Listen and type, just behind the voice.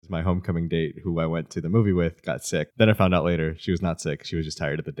my homecoming date, who I went to the movie with, got sick. Then I found out later she was not sick. She was just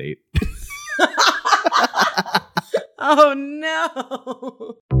tired of the date. Oh,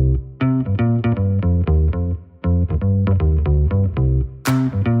 no.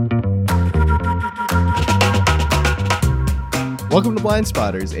 Welcome to Blind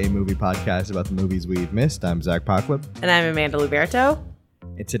Spotters, a movie podcast about the movies we've missed. I'm Zach Pocklip. And I'm Amanda Luberto.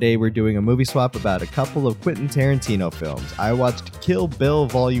 And today we're doing a movie swap about a couple of Quentin Tarantino films. I watched Kill Bill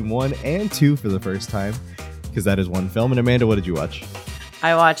Volume 1 and 2 for the first time, because that is one film. And Amanda, what did you watch?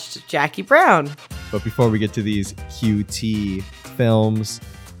 I watched Jackie Brown. But before we get to these QT films,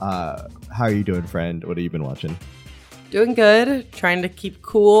 how are you doing, friend? What have you been watching? Doing good. Trying to keep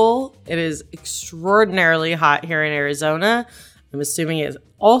cool. It is extraordinarily hot here in Arizona. I'm assuming it's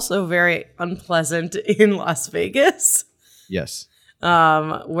also very unpleasant in Las Vegas. Yes.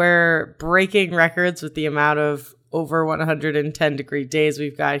 We're breaking records with the amount of over 110 degree days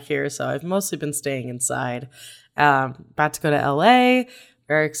we've got here. So I've mostly been staying inside. About to go to LA.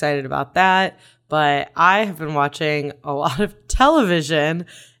 Very excited about that. But I have been watching a lot of television.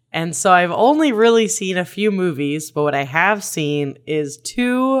 And so I've only really seen a few movies. But what I have seen is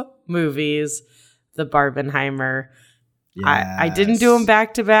 2 movies. The Barbenheimer. Yes. I didn't do them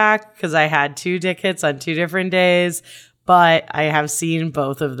back to back because I had 2 tickets on 2 different days, but I have seen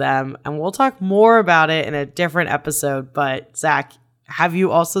both of them, and we'll talk more about it in a different episode. But Zach, have you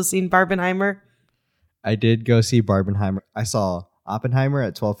also seen Barbenheimer? I did go see Barbenheimer. I saw Oppenheimer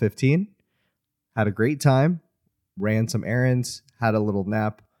at 12:15. Had a great time. Ran some errands. Had a little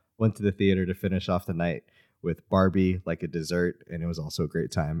nap. Went to the theater to finish off the night with Barbie like a dessert, and it was also a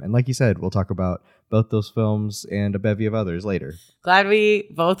great time. And like you said, we'll talk about both those films and a bevy of others later. Glad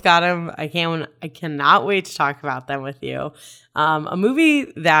we both got them. I cannot wait to talk about them with you. A movie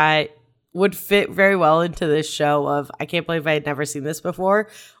that would fit very well into this show of I can't believe I had never seen this before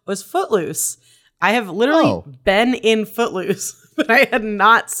was Footloose. I have literally been in Footloose, but I had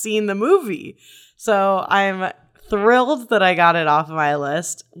not seen the movie. So I'm thrilled that I got it off of my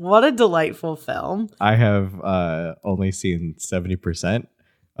list. What a delightful film. I have only seen 70%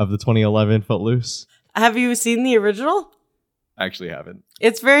 of the 2011 Footloose. Have you seen the original? I actually haven't.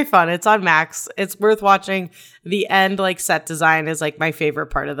 It's very fun. It's on Max. It's worth watching. The end set design is my favorite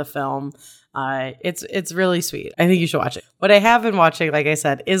part of the film. It's really sweet. I think you should watch it. What I have been watching, like I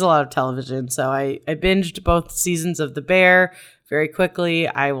said, is a lot of television. So I binged both seasons of The Bear very quickly.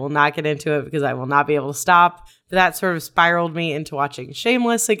 I will not get into it because I will not be able to stop. But that sort of spiraled me into watching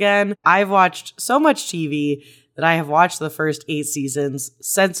Shameless again. I've watched so much TV that I have watched the first 8 seasons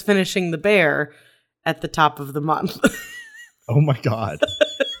since finishing The Bear at the top of the month. Oh my God.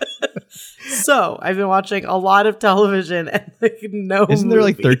 So I've been watching a lot of television and no Isn't there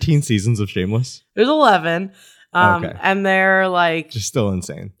movies. 13 seasons of Shameless? There's 11. Okay. And they're just still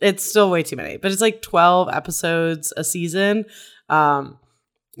insane. It's still way too many, but it's 12 episodes a season.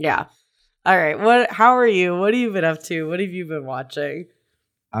 Yeah. All right. How are you? What have you been up to? What have you been watching?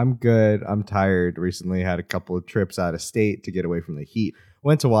 I'm good. I'm tired. Recently had a couple of trips out of state to get away from the heat.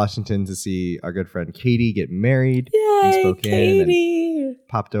 Went to Washington to see our good friend Katie get married in Spokane. Katie! And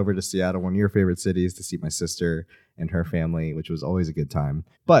popped over to Seattle, one of your favorite cities, to see my sister and her family, which was always a good time.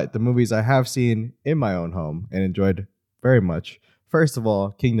 But the movies I have seen in my own home and enjoyed very much. First of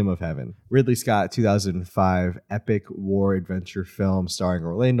all, Kingdom of Heaven. Ridley Scott, 2005 epic war adventure film starring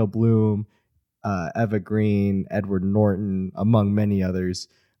Orlando Bloom, Eva Green, Edward Norton, among many others.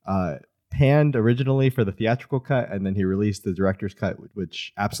 Panned originally for the theatrical cut, and then he released the director's cut,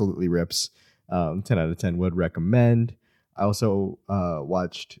 which absolutely rips. 10 out of 10 would recommend. I also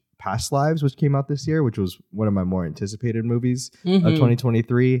watched Past Lives, which came out this year, which was one of my more anticipated movies of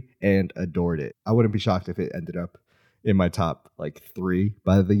 2023, and adored it. I wouldn't be shocked if it ended up in my top 3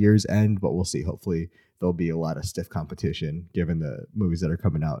 by the year's end, but we'll see. Hopefully there'll be a lot of stiff competition given the movies that are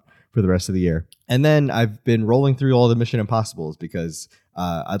coming out for the rest of the year. And then I've been rolling through all the Mission Impossibles because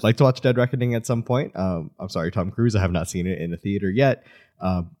I'd like to watch Dead Reckoning at some point. I'm sorry, Tom Cruise. I have not seen it in the theater yet.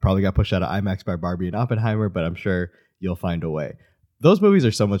 Probably got pushed out of IMAX by Barbie and Oppenheimer, but I'm sure you'll find a way. Those movies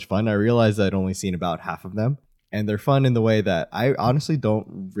are so much fun. I realized I'd only seen about half of them. And they're fun in the way that I honestly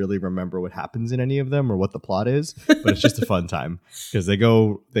don't really remember what happens in any of them or what the plot is, but it's just a fun time because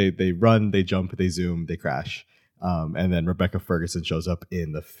they run, they jump, they zoom, they crash. And then Rebecca Ferguson shows up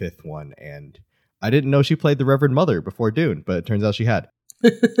in the 5th one. And I didn't know she played the Reverend Mother before Dune, but it turns out she had.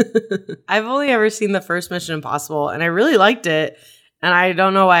 I've only ever seen the first Mission Impossible and I really liked it. And I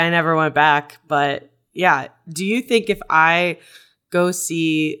don't know why I never went back. But yeah, do you think if I go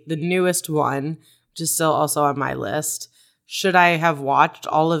see the newest one, which is still also on my list, should I have watched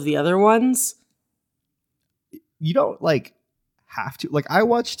all of the other ones? You don't have to. Like, I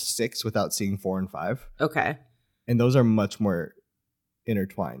watched 6 without seeing 4 and 5, Okay. and those are much more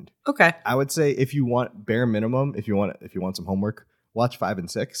intertwined. Okay. I would say if you want bare minimum, if you want some homework, watch 5 and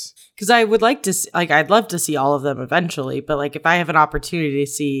 6. Because I would like to, I'd love to see all of them eventually, but like if I have an opportunity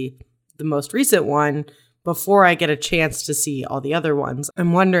to see the most recent one before I get a chance to see all the other ones,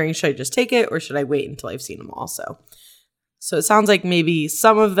 I'm wondering, should I just take it or should I wait until I've seen them all? So it sounds like maybe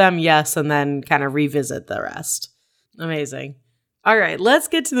some of them, yes, and then kind of revisit the rest. Amazing. All right, let's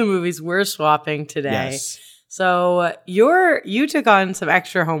get to the movies we're swapping today. Yes. So you took on some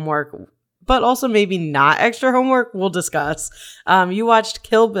extra homework, but also maybe not extra homework. We'll discuss. You watched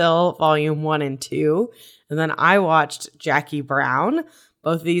Kill Bill Volume 1 and 2, and then I watched Jackie Brown.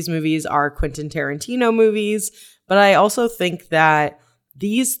 Both of these movies are Quentin Tarantino movies, but I also think that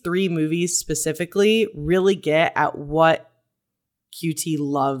these 3 movies specifically really get at what QT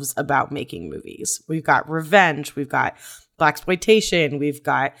loves about making movies. We've got revenge, we've got blaxploitation, we've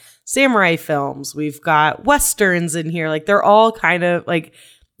got samurai films, we've got westerns in here. Like they're all kind of like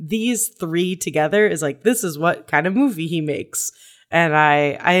these 3 together is like, this is what kind of movie he makes. And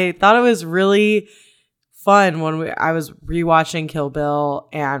I thought it was really fun when I was rewatching Kill Bill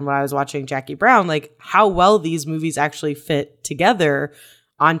and when I was watching Jackie Brown, like how well these movies actually fit together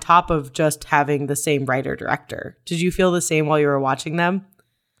on top of just having the same writer director. Did you feel the same while you were watching them?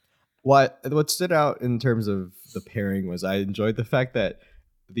 What stood out in terms of the pairing was I enjoyed the fact that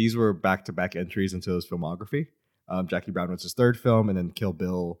these were back-to-back entries into his filmography. Jackie Brown was his 3rd film, and then Kill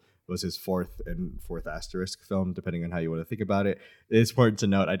Bill was his 4th asterisk film, depending on how you want to think about it. It's important to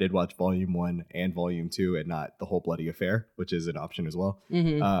note I did watch Volume 1 and Volume 2 and not The Whole Bloody Affair, which is an option as well.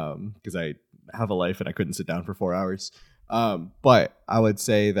 Because I have a life and I couldn't sit down for 4 hours. But I would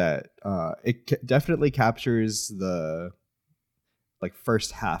say that it definitely captures the like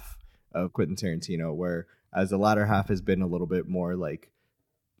first half of Quentin Tarantino, where as the latter half has been a little bit more like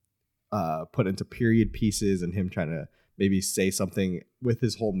put into period pieces and him trying to maybe say something with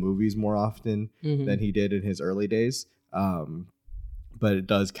his whole movies more often than he did in his early days. But it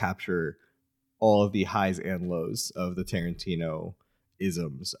does capture all of the highs and lows of the Tarantino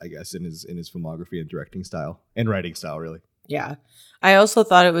isms, I guess, in his filmography and directing style and writing style, really. Yeah. I also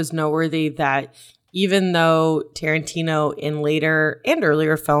thought it was noteworthy that even though Tarantino in later and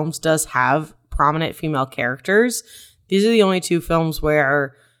earlier films does have prominent female characters, these are the only 2 films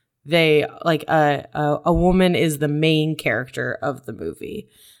where they like a woman is the main character of the movie.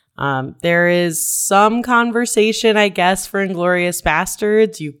 There is some conversation, I guess, for Inglourious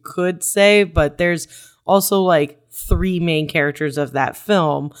Bastards, you could say, but there's also like 3 main characters of that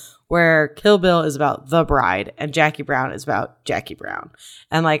film, where Kill Bill is about the bride and Jackie Brown is about Jackie Brown.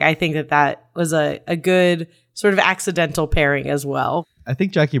 And like I think that was a good sort of accidental pairing as well. I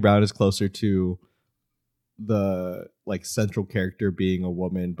think Jackie Brown is closer to the like central character being a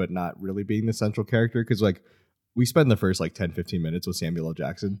woman, but not really being the central character, because like we spend the first like 10-15 minutes with Samuel L.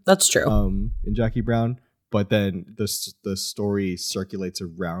 Jackson. That's true. In Jackie Brown, but then the story circulates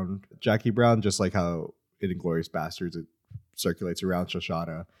around Jackie Brown, just like how in Inglourious Bastards it circulates around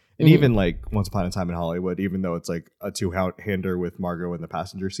Shoshana. And even like Once Upon a Time in Hollywood, even though it's like a 2-hander with Margot in the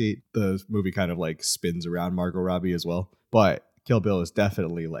passenger seat, the movie kind of like spins around Margot Robbie as well. But Kill Bill is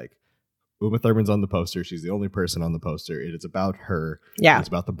definitely like Uma Thurman's on the poster. She's the only person on the poster. It is about her. Yeah. It's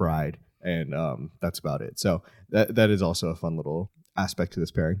about the bride. And that's about it. So that is also a fun little aspect to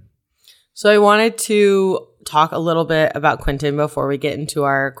this pairing. So I wanted to talk a little bit about Quentin before we get into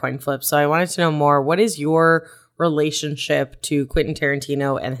our coin flip. So I wanted to know more. What is your relationship to Quentin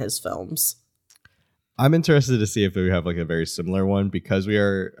Tarantino and his films? I'm interested to see if we have like a very similar one because we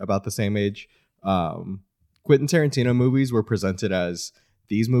are about the same age. Quentin Tarantino movies were presented as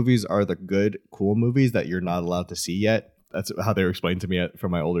these movies are the good, cool movies that you're not allowed to see yet. That's how they were explained to me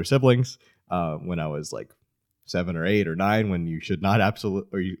from my older siblings when I was like 7 or 8 or 9, when you should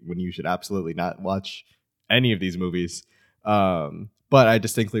absolutely not watch any of these movies. But I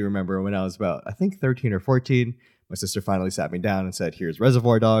distinctly remember when I was about, I think 13 or 14, my sister finally sat me down and said, "Here's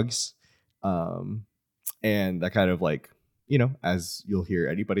Reservoir Dogs." And that kind of like, you know, as you'll hear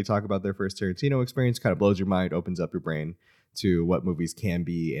anybody talk about their first Tarantino experience, kind of blows your mind, opens up your brain to what movies can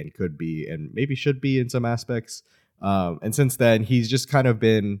be and could be and maybe should be in some aspects. And since then, he's just kind of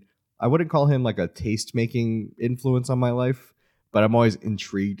been, I wouldn't call him like a taste-making influence on my life, but I'm always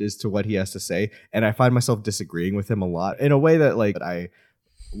intrigued as to what he has to say. And I find myself disagreeing with him a lot in a way that like I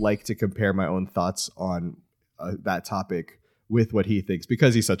like to compare my own thoughts on that topic with what he thinks,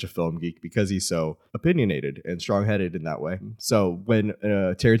 because he's such a film geek, because he's so opinionated and strong-headed in that way. So when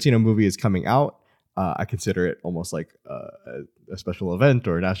a Tarantino movie is coming out, I consider it almost like a special event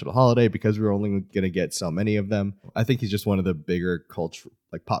or a national holiday because we're only going to get so many of them. I think he's just one of the bigger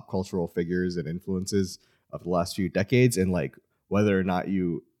pop cultural figures and influences of the last few decades. And like whether or not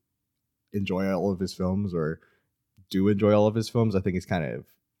you enjoy all of his films or do enjoy all of his films, I think it's kind of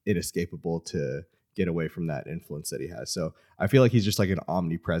inescapable to get away from that influence that he has. So I feel like he's just like an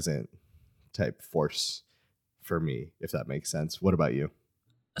omnipresent type force for me, if that makes sense. What about you?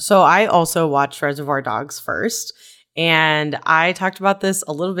 So I also watched Reservoir Dogs first, and I talked about this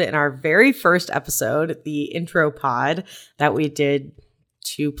a little bit in our very first episode, the intro pod that we did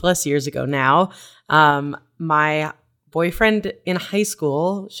 2+ years ago now. My boyfriend in high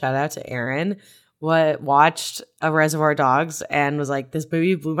school, shout out to Aaron, watched a Reservoir Dogs and was like, this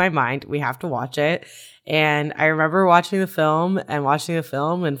movie blew my mind. We have to watch it. And I remember watching the film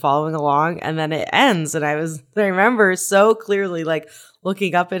and following along, and then it ends. And I remember so clearly like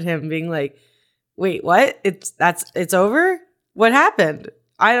looking up at him being like, wait, what? It's over? What happened?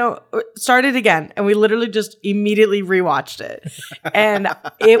 Start it again. And we literally just immediately rewatched it. And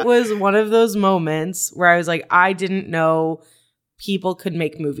it was one of those moments where I was like, I didn't know people could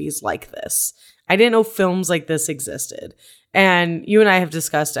make movies like this. I didn't know films like this existed. And you and I have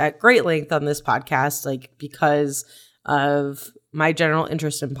discussed at great length on this podcast, like because of my general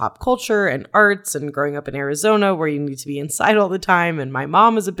interest in pop culture and arts and growing up in Arizona where you need to be inside all the time. And my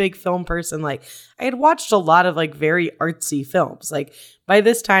mom is a big film person. Like I had watched a lot of like very artsy films. Like by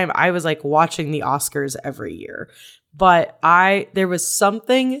this time I was like watching the Oscars every year, but there was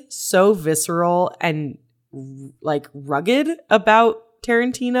something so visceral and like rugged about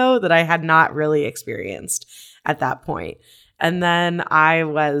Tarantino that I had not really experienced at that point. And then I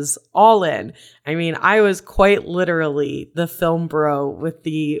was all in. I mean, I was quite literally the film bro with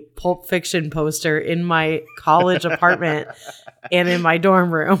the Pulp Fiction poster in my college apartment and in my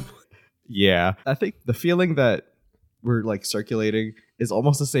dorm room. Yeah. I think the feeling that we're like circulating is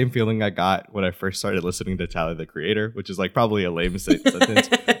almost the same feeling I got when I first started listening to Tyler, the Creator, which is like probably a lame sentence.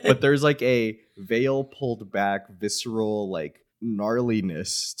 But there's like a veil pulled back, visceral, like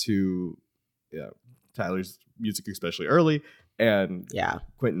gnarliness to Tyler's music, especially early, and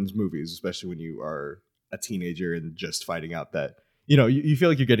Quentin's movies, especially when you are a teenager and just finding out that you feel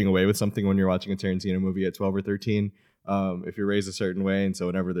like you're getting away with something when you're watching a Tarantino movie at 12 or 13 if you're raised a certain way. And so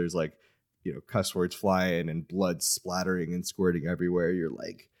whenever there's like cuss words flying and blood splattering and squirting everywhere, you're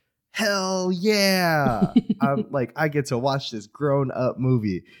like, hell yeah. I'm like, I get to watch this grown up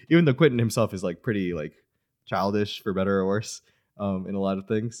movie, even though Quentin himself is like pretty like childish for better or worse in a lot of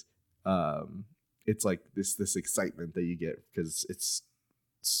things. It's like this excitement that you get because it's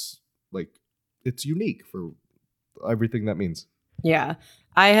like it's unique for everything that means. Yeah.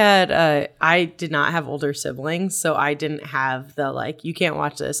 I did not have older siblings, so I didn't have the like, you can't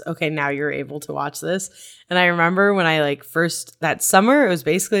watch this. Okay, now you're able to watch this. And I remember when I like first that summer, it was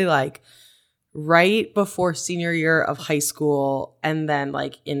basically like right before senior year of high school and then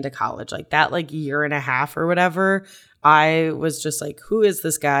like into college, like that like year and a half or whatever. I was just like, who is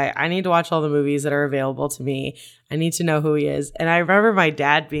this guy? I need to watch all the movies that are available to me. I need to know who he is. And I remember my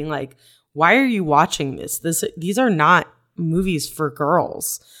dad being like, why are you watching this? These are not movies for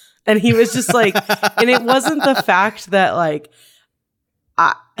girls. And he was just like, and it wasn't the fact that like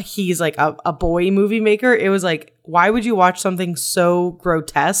he's like a boy movie maker. It was like, why would you watch something so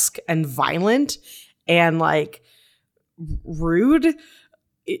grotesque and violent and like rude?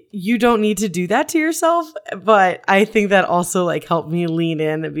 You don't need to do that to yourself. But I think that also like helped me lean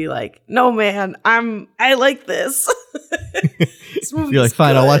in and be like, no, man, I like this. This You're like,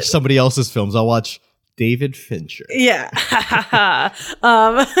 fine, good. I'll watch somebody else's films. I'll watch David Fincher. Yeah.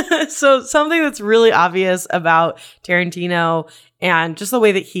 So something that's really obvious about Tarantino and just the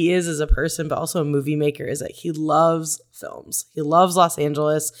way that he is as a person, but also a movie maker, is that he loves films. He loves Los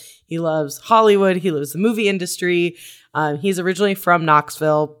Angeles. He loves Hollywood. He loves the movie industry. He's originally from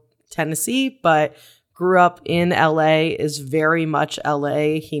Knoxville, Tennessee, but grew up in LA, is very much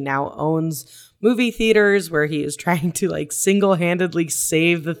LA. He now owns movie theaters where he is trying to like single-handedly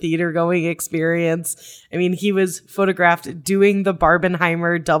save the theater going experience. I mean, he was photographed doing the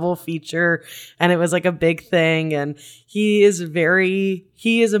Barbenheimer double feature and it was like a big thing. And he is a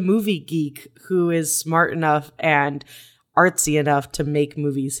movie geek who is smart enough and artsy enough to make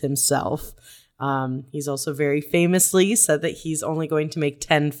movies himself. He's also very famously said that he's only going to make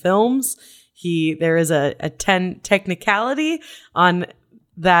 10 films. There is a 10 technicality on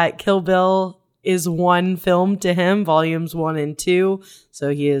that Kill Bill is one film to him, volumes 1 and 2.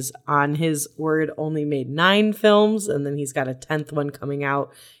 So he is, on his word, only made 9 films, and then he's got a 10th one coming out.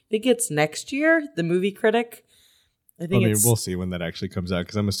 I think it's next year, The Movie Critic. I think we'll see when that actually comes out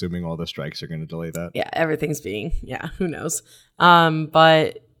because I'm assuming all the strikes are going to delay that. Yeah, everything's being, who knows?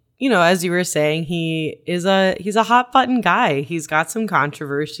 But as you were saying, he's a hot button guy. He's got some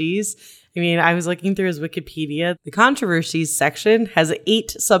controversies. I mean, I was looking through his Wikipedia. The controversies section has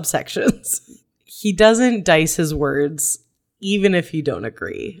 8 subsections. He doesn't dice his words, even if you don't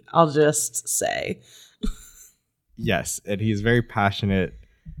agree. I'll just say. Yes, and he's very passionate,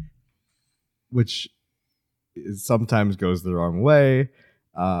 which sometimes goes the wrong way.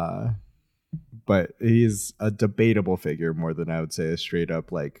 But he's a debatable figure more than I would say a straight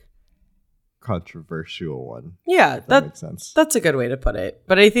up like controversial one. Yeah, that makes sense. That's a good way to put it.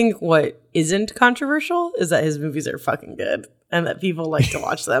 But I think what isn't controversial is that his movies are fucking good and that people like to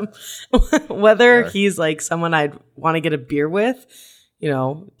watch them. Whether he's like someone I'd want to get a beer with,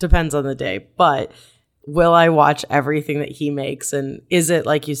 depends on the day. But will I watch everything that he makes? And is it,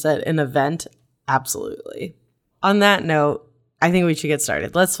 like you said, an event? Absolutely. On that note, I think we should get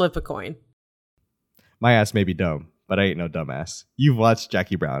started. Let's flip a coin. My ass may be dumb, but I ain't no dumbass. You've watched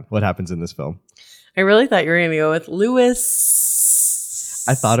Jackie Brown. What happens in this film? I really thought you were going to go with Lewis.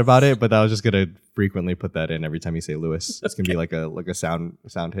 I thought about it, but I was just going to frequently put that in every time you say Lewis. It's going to be like a sound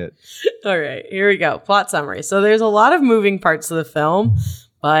hit. All right, here we go. Plot summary. So there's a lot of moving parts to the film,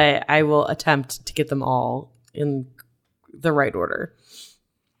 but I will attempt to get them all in the right order.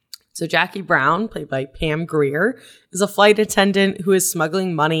 So Jackie Brown, played by Pam Grier, is a flight attendant who is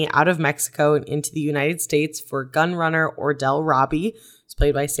smuggling money out of Mexico and into the United States for gunrunner Ordell Robbie, who's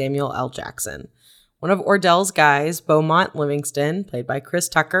played by Samuel L. Jackson. One of Ordell's guys, Beaumont Livingston, played by Chris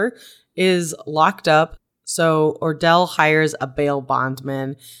Tucker, is locked up, so Ordell hires a bail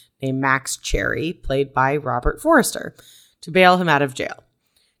bondman named Max Cherry, played by Robert Forrester, to bail him out of jail.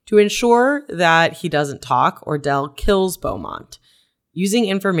 To ensure that he doesn't talk, Ordell kills Beaumont. Using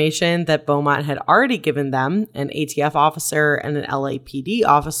information that Beaumont had already given them, an ATF officer and an LAPD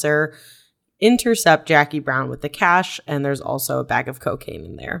officer intercept Jackie Brown with the cash, and there's also a bag of cocaine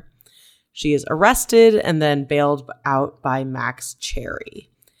in there. She is arrested and then bailed out by Max Cherry.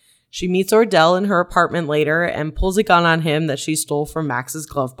 She meets Ordell in her apartment later and pulls a gun on him that she stole from Max's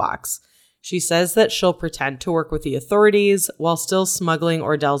glove box. She says that she'll pretend to work with the authorities while still smuggling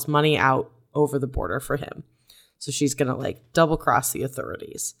Ordell's money out over the border for him. So she's going to double cross the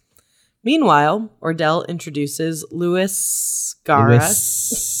authorities. Meanwhile, Ordell introduces Louis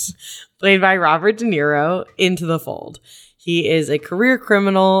Garas, played by Robert De Niro, into the fold. He is a career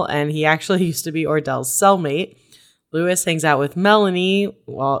criminal and he actually used to be Ordell's cellmate. Louis hangs out with Melanie,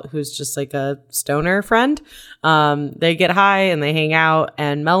 who's just like a stoner friend. They get high and they hang out,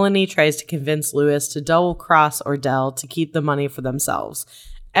 and Melanie tries to convince Louis to double cross Ordell to keep the money for themselves.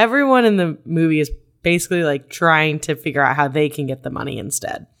 Everyone in the movie is basically trying to figure out how they can get the money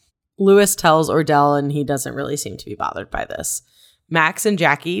instead. Louis tells Ordell, and he doesn't really seem to be bothered by this. Max and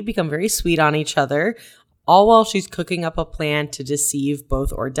Jackie become very sweet on each other, all while she's cooking up a plan to deceive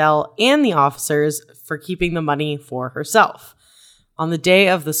both Ordell and the officers for keeping the money for herself. On the day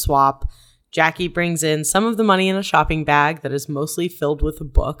of the swap, Jackie brings in some of the money in a shopping bag that is mostly filled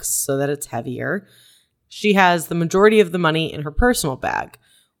with books so that it's heavier. She has the majority of the money in her personal bag.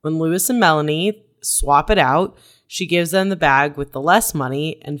 When Louis and Melanie swap it out, she gives them the bag with the less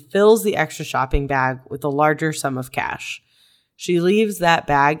money and fills the extra shopping bag with a larger sum of cash. She leaves that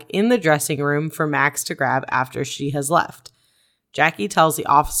bag in the dressing room for Max to grab after she has left. Jackie tells the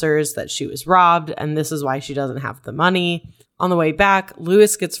officers that she was robbed and this is why she doesn't have the money. On the way back,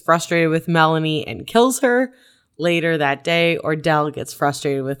 Louis gets frustrated with Melanie and kills her. Later that day, Ordell gets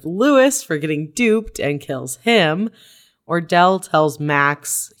frustrated with Louis for getting duped and kills him. Ordell tells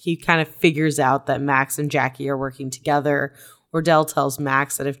Max, he kind of figures out that Max and Jackie are working together. Ordell tells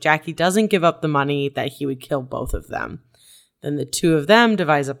Max that if Jackie doesn't give up the money, that he would kill both of them. Then the two of them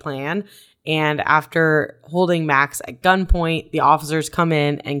devise a plan, and after holding Max at gunpoint, the officers come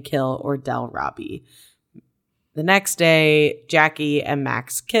in and kill Ordell Robbie. The next day, Jackie and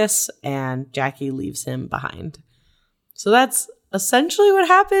Max kiss, and Jackie leaves him behind. So that's essentially what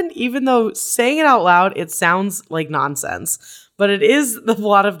happened, even though saying it out loud, it sounds like nonsense. But it is the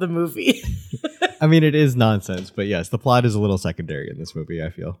plot of the movie. I mean, it is nonsense, but yes, the plot is a little secondary in this movie, I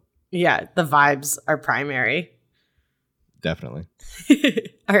feel. Yeah, the vibes are primary. Definitely.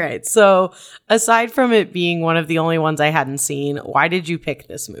 All right, so aside from it being one of the only ones I hadn't seen, why did you pick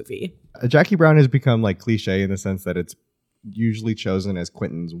this movie? Jackie Brown has become cliche in the sense that it's usually chosen as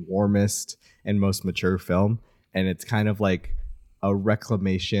Quentin's warmest and most mature film. And it's kind of like a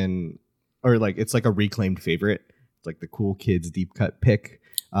reclamation, or it's like a reclaimed favorite. It's like the cool kids deep cut pick.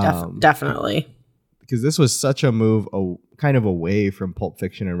 Definitely. Because this was such a move kind of away from Pulp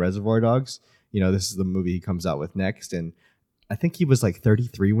Fiction and Reservoir Dogs. this is the movie he comes out with next. And I think he was like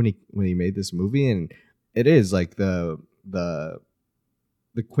 33 when he made this movie, and it is like the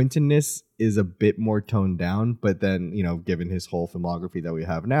Quentin-ness is a bit more toned down, but then, given his whole filmography that we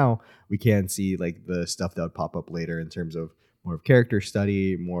have now, we can see like the stuff that would pop up later in terms of more of character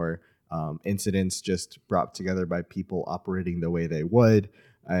study, more incidents just brought together by people operating the way they would,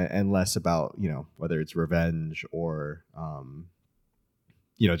 and less about, whether it's revenge or,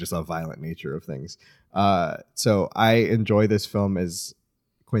 just a violent nature of things. So I enjoy this film as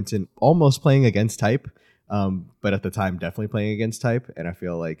Quentin almost playing against type. But at the time, definitely playing against type. And I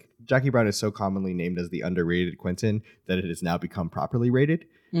feel like Jackie Brown is so commonly named as the underrated Quentin that it has now become properly rated.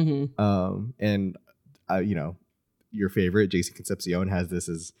 And your favorite, Jason Concepcion, has this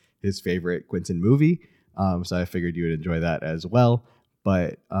as his favorite Quentin movie. So I figured you would enjoy that as well.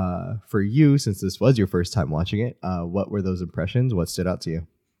 But for you, since this was your first time watching it, what were those impressions? What stood out to you?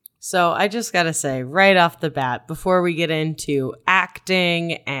 So I just got to say right off the bat, before we get into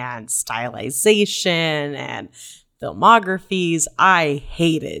acting and stylization and filmographies, I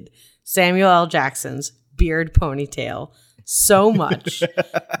hated Samuel L. Jackson's beard ponytail so much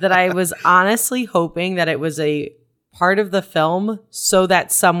that I was honestly hoping that it was a part of the film so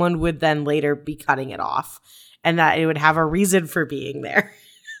that someone would then later be cutting it off and that it would have a reason for being there.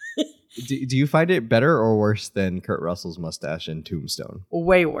 Do you find it better or worse than Kurt Russell's mustache in Tombstone?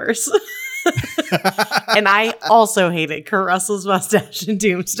 Way worse. And I also hated Kurt Russell's mustache in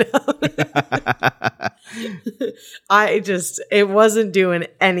Tombstone. It wasn't doing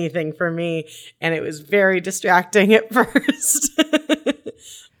anything for me, and it was very distracting at first.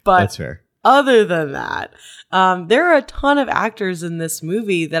 But that's fair. Other than that, there are a ton of actors in this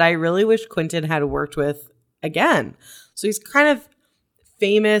movie that I really wish Quentin had worked with again. So he's kind of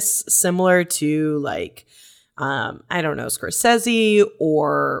famous, similar to like, I don't know, Scorsese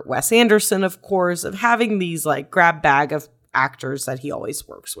or Wes Anderson, of course, of having these like grab bag of actors that he always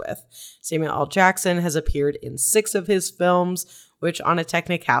works with. Samuel L. Jackson has appeared in 6 of his films, which on a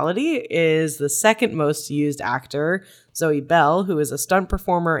technicality is the second most used actor. Zoe Bell, who is a stunt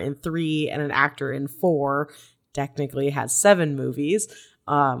performer in 3 and an actor in 4, technically has 7 movies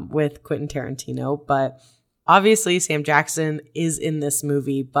with Quentin Tarantino, but obviously, Sam Jackson is in this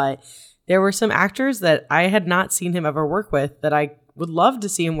movie, but there were some actors that I had not seen him ever work with that I would love to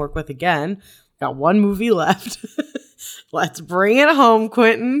see him work with again. Got 1 movie left. Let's bring it home,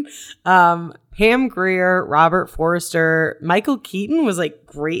 Quentin. Pam Grier, Robert Forster, Michael Keaton was like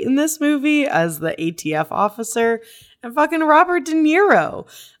great in this movie as the ATF officer, and fucking Robert De Niro.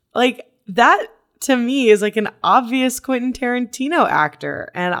 Like that to me is like an obvious Quentin Tarantino actor.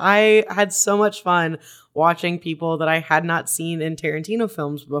 And I had so much fun watching people that I had not seen in Tarantino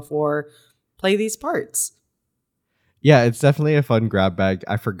films before play these parts. Yeah, it's definitely a fun grab bag.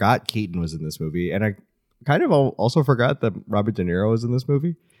 I forgot Keaton was in this movie, and I kind of also forgot that Robert De Niro was in this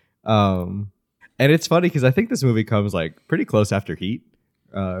movie. And it's funny because I think this movie comes like pretty close after Heat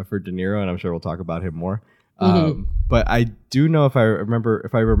for De Niro, and I'm sure we'll talk about him more. But I do know if I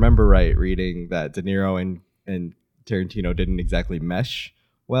remember right, reading that De Niro and Tarantino didn't exactly mesh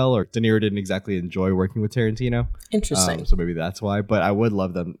well, or De Niro didn't exactly enjoy working with Tarantino. Interesting. So maybe that's why. But I would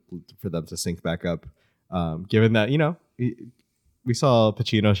love for them to sync back up, given that we saw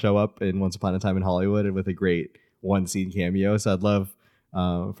Pacino show up in Once Upon a Time in Hollywood and with a great one scene cameo. So I'd love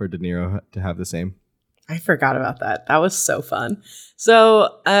for De Niro to have the same. I forgot about that. That was so fun.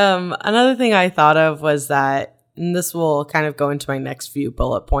 So another thing I thought of was that, and this will kind of go into my next few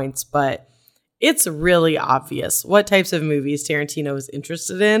bullet points, but it's really obvious what types of movies Tarantino is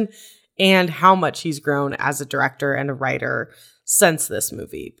interested in and how much he's grown as a director and a writer since this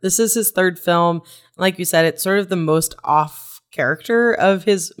movie. This is his 3rd film. Like you said, it's sort of the most off character of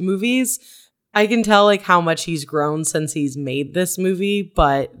his movies. I can tell like how much he's grown since he's made this movie,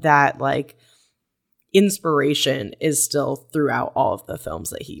 but that like inspiration is still throughout all of the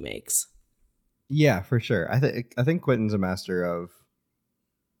films that he makes. Yeah, for sure. I think Quentin's a master of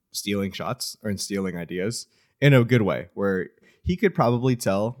stealing shots or stealing ideas in a good way, where he could probably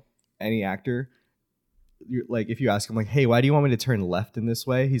tell any actor, like if you ask him like, hey, why do you want me to turn left in this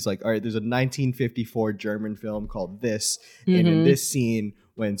way? He's like, all right, there's a 1954 German film called this, and in this scene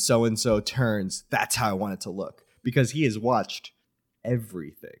when so and so turns, that's how I want it to look, because he has watched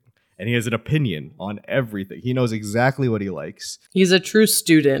everything and he has an opinion on everything. He knows exactly what he likes. He's a true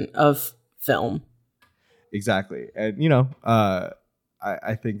student of film. Exactly. And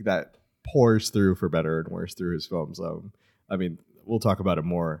I think that pours through for better and worse through his films. I mean, we'll talk about it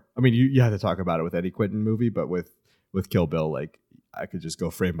more. I mean, you have to talk about it with any Quentin movie, but with Kill Bill, like I could just go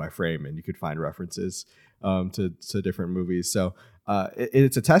frame by frame and you could find references to different movies. So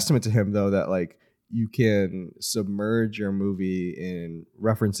it's a testament to him, though, that like you can submerge your movie in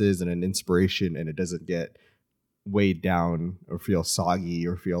references and an inspiration, and it doesn't get weighed down or feel soggy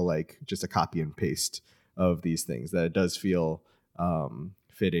or feel like just a copy and paste of these things. That it does feel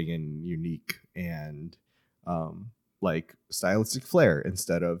fitting and unique and like stylistic flair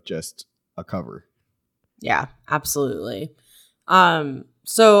instead of just a cover. Yeah, absolutely.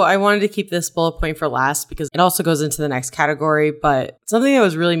 So I wanted to keep this bullet point for last because it also goes into the next category, but something that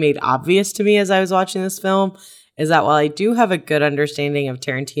was really made obvious to me as I was watching this film is that while I do have a good understanding of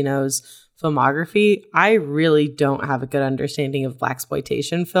Tarantino's filmography, I really don't have a good understanding of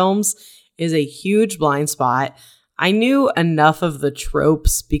blaxploitation films. It is a huge blind spot. I knew enough of the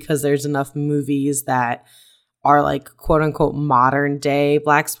tropes because there's enough movies that are like quote unquote modern day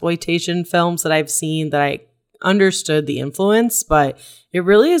blaxploitation films that I've seen that I understood the influence, but it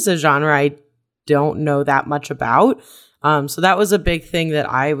really is a genre I don't know that much about. So that was a big thing that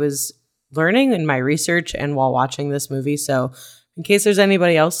I was learning in my research and while watching this movie. So in case there's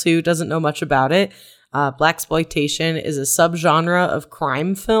anybody else who doesn't know much about it, blaxploitation is a subgenre of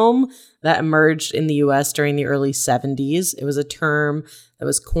crime film that emerged in the US during the early 70s. It was a term that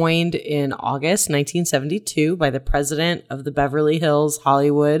was coined in August 1972 by the president of the Beverly Hills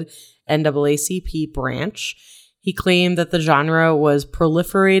Hollywood NAACP branch. He claimed that the genre was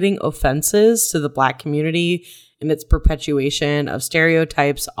proliferating offenses to the Black community and its perpetuation of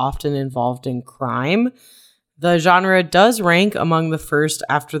stereotypes often involved in crime. The genre does rank among the first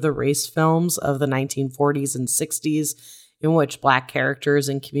after the race films of the 1940s and 60s, in which Black characters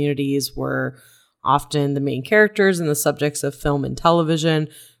and communities were often the main characters and the subjects of film and television,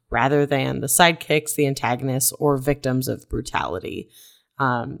 rather than the sidekicks, the antagonists, or victims of brutality.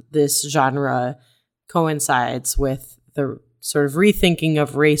 This genre coincides with the sort of rethinking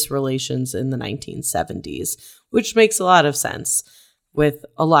of race relations in the 1970s, which makes a lot of sense with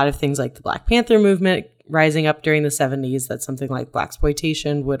a lot of things like the Black Panther movement rising up during the 70s, that something like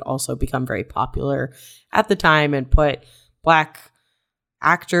blaxploitation would also become very popular at the time and put Black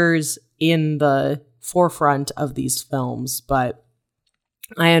actors in the forefront of these films. But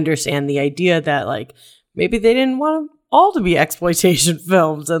I understand the idea that like maybe they didn't want them all to be exploitation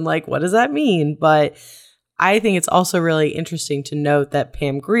films, and like what does that mean? But I think it's also really interesting to note that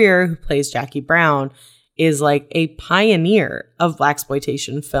Pam Grier, who plays Jackie Brown, is like a pioneer of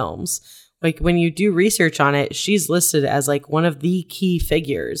blaxploitation films. Like when you do research on it, she's listed as like one of the key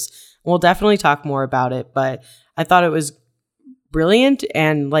figures. We'll definitely talk more about it, but I thought it was brilliant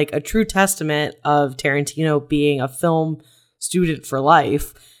and like a true testament of Tarantino being a film student for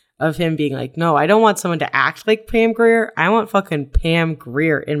life, of him being like, no, I don't want someone to act like Pam Grier. I want fucking Pam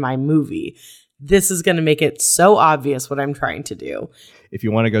Grier in my movie. This is going to make it so obvious what I'm trying to do. If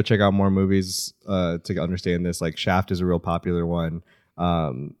you want to go check out more movies to understand this, like Shaft is a real popular one.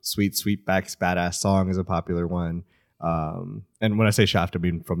 Sweet Sweetback's Badass Song is a popular one. And when I say Shaft, I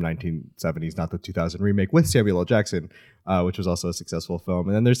mean from 1970s, not the 2000 remake with Samuel L. Jackson, which was also a successful film.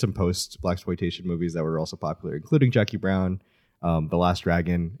 And then there's some post-blaxploitation movies that were also popular, including Jackie Brown. The Last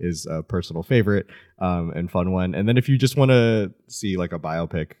Dragon is a personal favorite and fun one. And then if you just want to see like a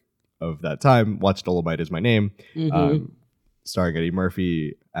biopic of that time, watch Dolomite Is My Name, starring Eddie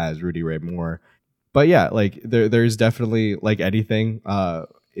Murphy as Rudy Ray Moore. But yeah, like there's definitely, like anything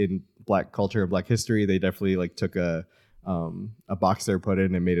in Black culture and Black history, they definitely like took a box they're put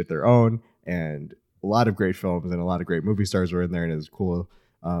in and made it their own. And a lot of great films and a lot of great movie stars were in there, and it was cool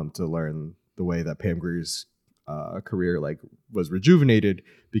to learn the way that Pam Grier's career like was rejuvenated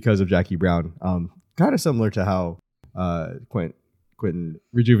because of Jackie Brown. Kind of similar to how Quentin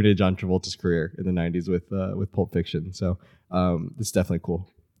rejuvenated John Travolta's career in the 90s with Pulp Fiction. So it's definitely cool.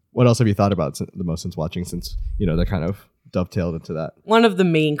 What else have you thought about the most since watching, since, you know, that kind of dovetailed into that? One of the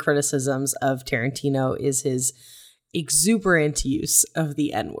main criticisms of Tarantino is his exuberant use of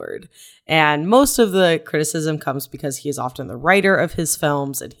the N-word. And most of the criticism comes because he is often the writer of his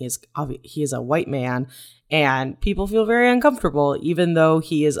films, and he is a white man, and people feel very uncomfortable, even though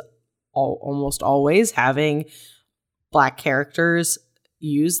he is almost always having Black characters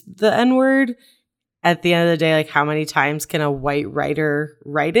use the N-word. At the end of the day, like, how many times can a white writer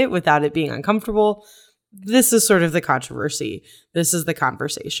write it without it being uncomfortable? This is sort of the controversy. This is the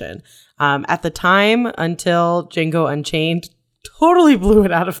conversation. At the time, until Django Unchained totally blew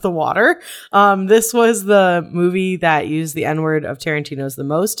it out of the water, this was the movie that used the N-word of Tarantino's the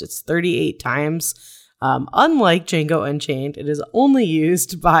most. It's 38 times. Unlike Django Unchained, it is only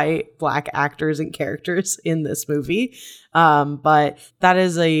used by Black actors and characters in this movie. But that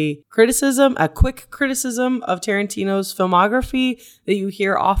is a quick criticism of Tarantino's filmography that you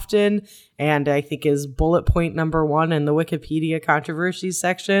hear often, and I think is bullet point number 1 in the Wikipedia controversies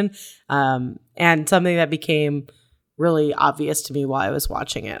section, and something that became really obvious to me while I was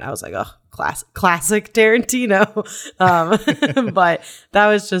watching it. I was like, oh, classic Tarantino. But that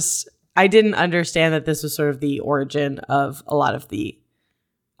was just, I didn't understand that this was sort of the origin of a lot of the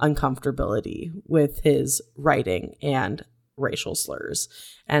uncomfortability with his writing and racial slurs.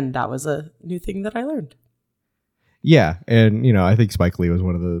 And that was a new thing that I learned. Yeah. And, I think Spike Lee was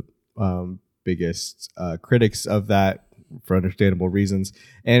one of the biggest critics of that for understandable reasons.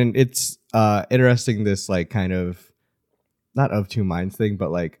 And it's interesting, this like kind of not of two minds thing,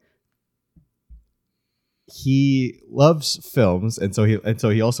 but like he loves films, and so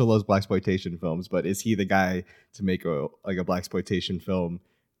he also loves blaxploitation films. But is he the guy to make a blaxploitation film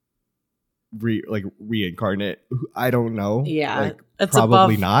reincarnate? I don't know. Yeah, it's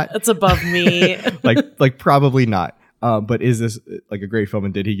probably not. It's above me. like probably not. But is this like a great film?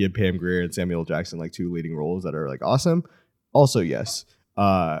 And did he give Pam Grier and Samuel L. Jackson like 2 leading roles that are like awesome? Also, yes.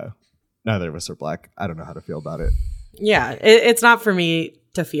 Neither of us are Black. I don't know how to feel about it. Yeah, it's not for me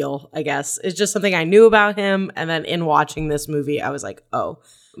to feel, I guess. It's just something I knew about him. And then in watching this movie, I was like, oh.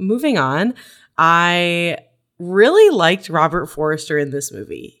 Moving on, I really liked Robert Forster in this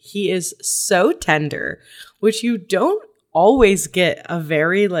movie. He is so tender, which you don't always get a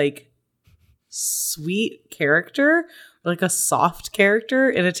very like sweet character, like a soft character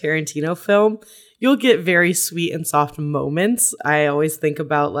in a Tarantino film. You'll get very sweet and soft moments. I always think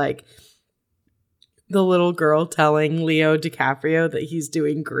about like the little girl telling Leo DiCaprio that he's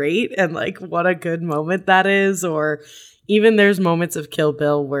doing great, and like what a good moment that is. Or even there's moments of Kill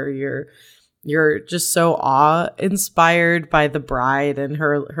Bill where you're just so awe-inspired by the bride and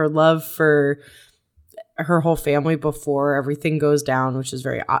her love for her whole family before everything goes down, which is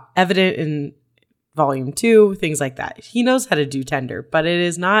very evident in Volume 2, things like that. He knows how to do tender, but it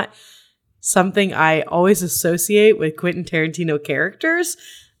is not something I always associate with Quentin Tarantino characters.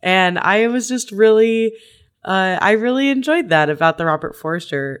 And I was just really, I really enjoyed that about the Robert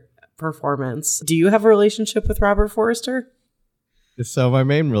Forster performance. Do you have a relationship with Robert Forster? So my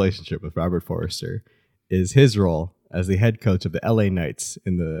main relationship with Robert Forster is his role as the head coach of the LA Knights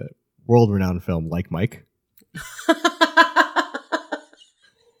in the world-renowned film Like Mike.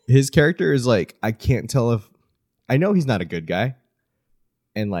 His character is like, I can't tell if, I know he's not a good guy.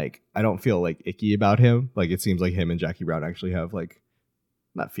 And like, I don't feel like icky about him. Like, it seems like him and Jackie Brown actually have like,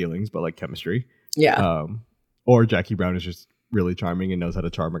 not feelings, but like chemistry. Yeah. Or Jackie Brown is just really charming and knows how to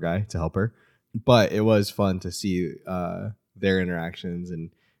charm a guy to help her. But it was fun to see their interactions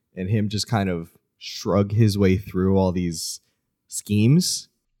and him just kind of shrug his way through all these schemes.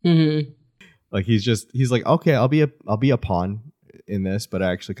 Mm-hmm. Like he's like, okay, I'll be a pawn in this, but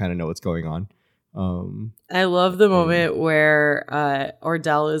I actually kind of know what's going on. I love the moment where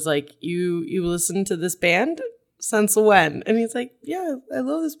Ordell is like, you listen to this band since when? And he's like, yeah, I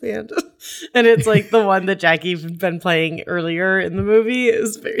love this band. And it's like the one that Jackie's been playing earlier in the movie.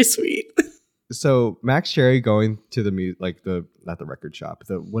 Is very sweet. So Max Cherry going to the not the record shop,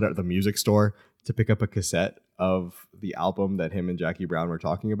 the music store to pick up a cassette of the album that him and Jackie Brown were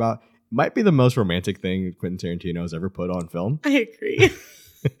talking about might be the most romantic thing Quentin Tarantino has ever put on film. I agree.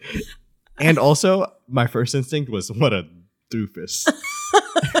 And also, my first instinct was, what a doofus.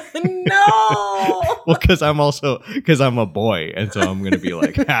 No. Well, because I'm a boy, and so I'm going to be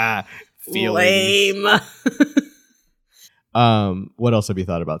like, feelings. Lame. What else have you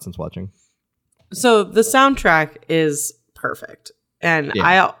thought about since watching? So the soundtrack is perfect. And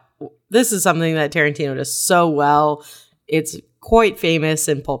this is something that Tarantino does so well. It's quite famous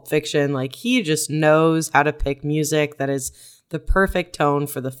in Pulp Fiction. Like, he just knows how to pick music that is the perfect tone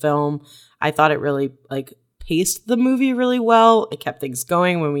for the film. I thought it really like paced the movie really well. It kept things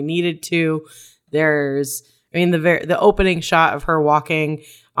going when we needed to. The opening shot of her walking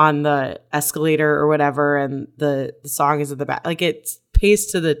on the escalator or whatever, and the song is at the back. Like, it's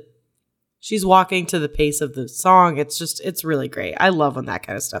paced she's walking to the pace of the song. It's really great. I love when that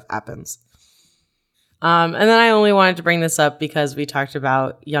kind of stuff happens. And then I only wanted to bring this up because we talked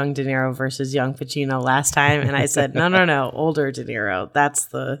about young De Niro versus young Pacino last time, and I said, no, older De Niro. That's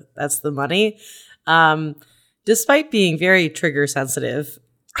the money. Despite being very trigger sensitive,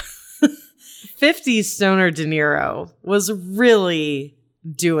 50s stoner De Niro was really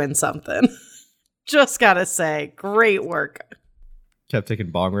doing something. Just gotta say, great work. Kept taking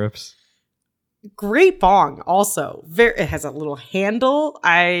bong rips. Great bong also. It has a little handle.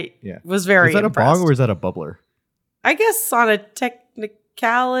 I was very Is that impressed. a bong or is that a bubbler? I guess on a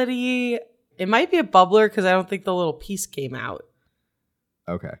technicality, it might be a bubbler because I don't think the little piece came out.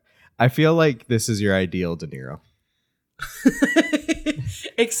 Okay. I feel like this is your ideal De Niro.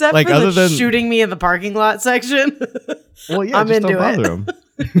 Except like, for other the than shooting me in the parking lot section. Well, yeah, I'm just into don't bother him.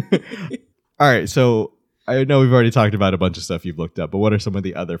 All right, so I know we've already talked about a bunch of stuff you've looked up, but what are some of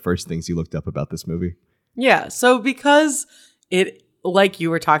the other first things you looked up about this movie? Yeah, so because it, like you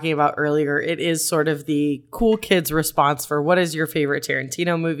were talking about earlier, it is sort of the cool kids response for what is your favorite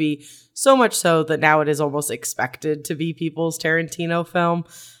Tarantino movie, so much so that now it is almost expected to be people's Tarantino film.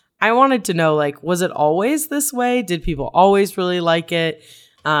 I wanted to know, like, was it always this way? Did people always really like it?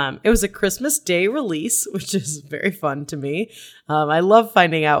 It was a Christmas Day release, which is very fun to me. I love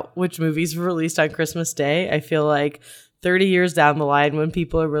finding out which movies were released on Christmas Day. I feel like 30 years down the line when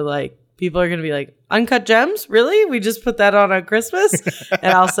people are going to be like, Uncut Gems? Really? We just put that on Christmas?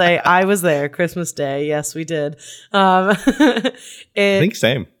 And I'll say, I was there, Christmas Day. Yes, we did. I think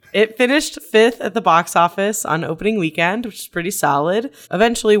same. It finished 5th at the box office on opening weekend, which is pretty solid.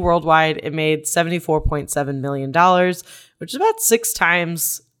 Eventually, worldwide, it made $74.7 million, which is about 6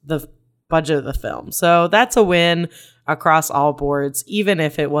 times the budget of the film. So that's a win across all boards, even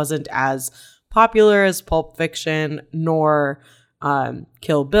if it wasn't as popular as Pulp Fiction nor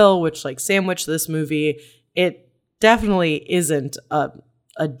Kill Bill, which like sandwiched this movie. It definitely isn't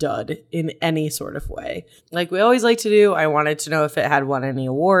a dud in any sort of way. Like we always like to do, I wanted to know if it had won any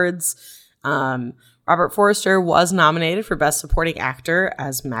awards. Robert Forster was nominated for Best Supporting Actor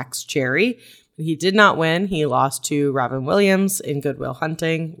as Max Cherry. He did not win. He lost to Robin Williams in Good Will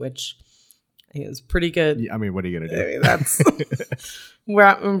Hunting, which I think is pretty good. I mean, what are you going to do? I mean, that's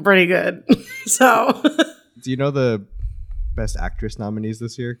pretty good. So, do you know the Best Actress nominees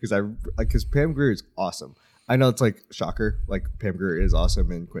this year? Because Pam Grier is awesome. I know it's like shocker. Like Pam Grier is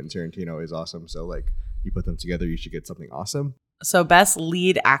awesome and Quentin Tarantino is awesome. So like you put them together, you should get something awesome. So Best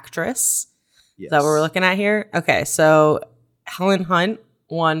Lead Actress. Yes. Is that what we're looking at here? Okay, so Helen Hunt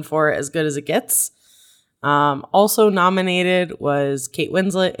won for As Good as It Gets. Also nominated was Kate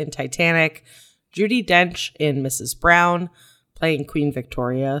Winslet in Titanic, Judi Dench in Mrs. Brown, playing Queen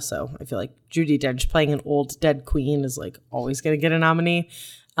Victoria. So I feel like Judi Dench playing an old dead queen is like always going to get a nominee.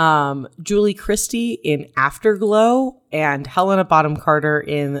 Julie Christie in Afterglow and Helena Bonham Carter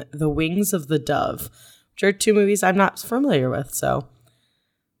in The Wings of the Dove, which are 2 movies I'm not familiar with. So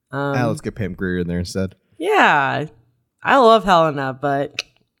let's get Pam Grier in there instead. Yeah, I love Helena, but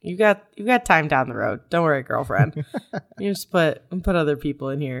you got time down the road. Don't worry, girlfriend. You just put other people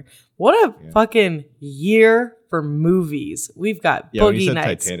in here. What a fucking year for movies. We've got Boogie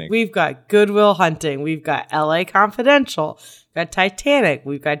Nights. Titanic. We've got Good Will Hunting. We've got LA Confidential. We've got Titanic.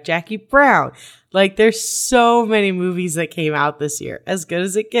 We've got Jackie Brown. Like, there's so many movies that came out this year. As Good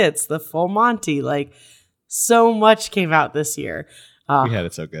as It Gets, The Full Monty. Like, so much came out this year. We had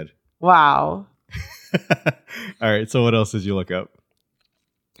it so good. Wow. All right. So what else did you look up?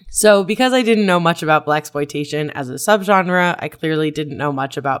 So because I didn't know much about blaxploitation as a subgenre, I clearly didn't know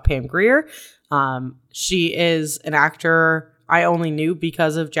much about Pam Grier. She is an actor I only knew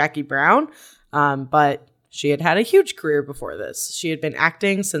because of Jackie Brown, but she had a huge career before this. She had been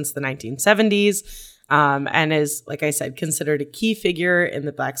acting since the 1970s and is, like I said, considered a key figure in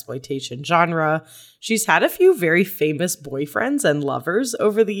the blaxploitation genre. She's had a few very famous boyfriends and lovers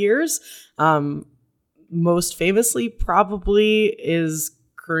over the years. Most famously probably is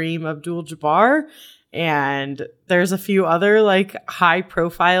Kareem Abdul-Jabbar, and there's a few other like high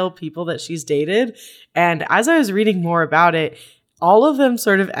profile people that she's dated. And as I was reading more about it, all of them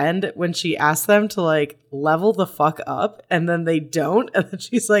sort of end when she asks them to like level the fuck up, and then they don't, and then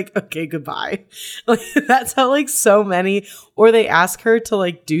she's like, okay, goodbye. Like that's how like so many, or they ask her to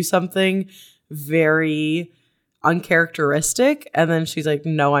like do something very uncharacteristic, and then she's like,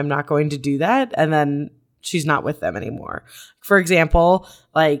 no, I'm not going to do that, and then she's not with them anymore. For example,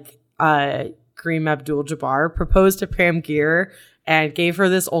 like Kareem Abdul-Jabbar proposed to Pam Grier and gave her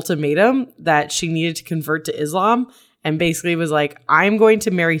this ultimatum that she needed to convert to Islam, and basically was like, I'm going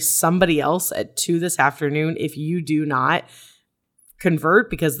to marry somebody else at 2 this afternoon if you do not convert,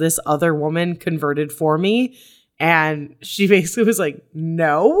 because this other woman converted for me. And she basically was like,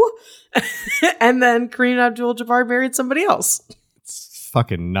 no. And then Kareem Abdul-Jabbar married somebody else.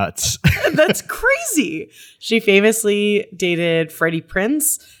 Fucking nuts. That's crazy. She famously dated Freddie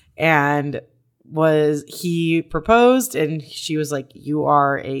Prinze, and he proposed, and she was like, you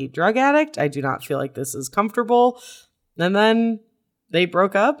are a drug addict. I do not feel like this is comfortable. And then they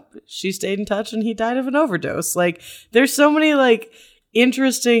broke up. She stayed in touch, and he died of an overdose. Like, there's so many like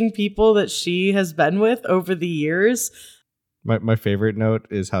interesting people that she has been with over the years. My favorite note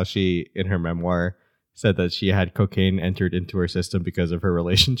is how she, in her memoir, said that she had cocaine entered into her system because of her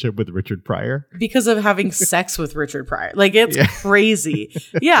relationship with Richard Pryor. Because of having sex with Richard Pryor. Like, it's crazy.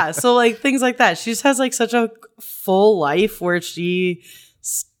 Yeah, so, like, things like that. She just has, like, such a full life where she,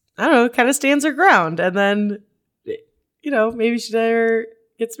 I don't know, kind of stands her ground. And then, you know, maybe she never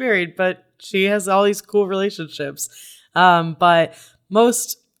gets married, but she has all these cool relationships. But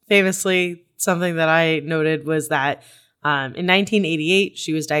most famously, something that I noted was that in 1988,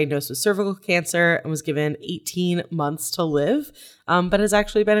 she was diagnosed with cervical cancer and was given 18 months to live, but has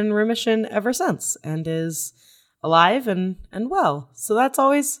actually been in remission ever since and is alive and well. So that's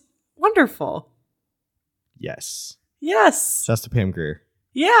always wonderful. Yes. Yes. Shouts to Pam Grier.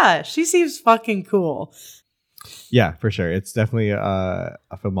 Yeah, she seems fucking cool. Yeah, for sure. It's definitely a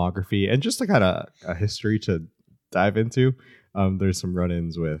filmography and just a kind of a history to dive into. There's some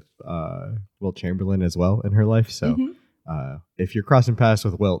run-ins with Wilt Chamberlain as well in her life. So if you're crossing paths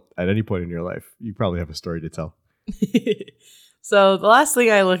with Wilt at any point in your life, you probably have a story to tell. So the last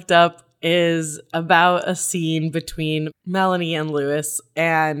thing I looked up is about a scene between Melanie and Lewis.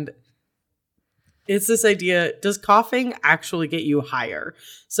 And it's this idea, does coughing actually get you higher?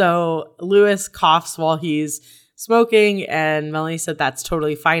 So Lewis coughs while he's smoking, and Melanie said that's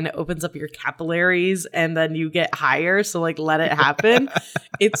totally fine. It opens up your capillaries and then you get higher. So, like, let it happen.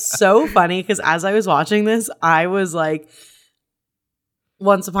 It's so funny because as I was watching this, I was like,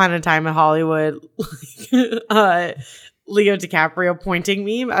 Once Upon a Time in Hollywood, Leo DiCaprio pointing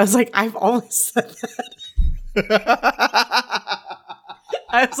meme. I was like, I've always said that.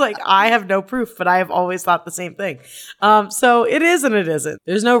 I was like, I have no proof, but I have always thought the same thing. So it is and it isn't.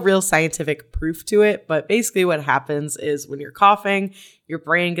 There's no real scientific proof to it, but basically what happens is when you're coughing, your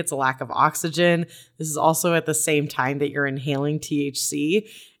brain gets a lack of oxygen. This is also at the same time that you're inhaling THC.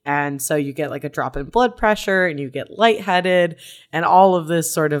 And so you get like a drop in blood pressure and you get lightheaded, and all of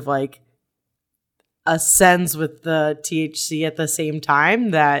this sort of like ascends with the THC at the same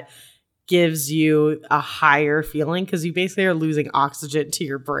time that gives you a higher feeling because you basically are losing oxygen to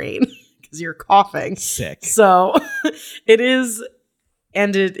your brain because you're coughing. Sick. So it is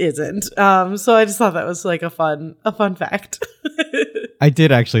and it isn't. So I just thought that was like a fun fact. I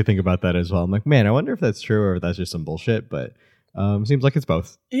did actually think about that as well. I'm like, man, I wonder if that's true or if that's just some bullshit, but seems like it's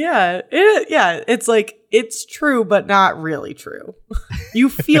both. Yeah. It's like, it's true, but not really true. You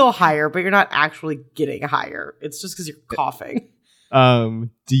feel higher, but you're not actually getting higher. It's just because you're coughing.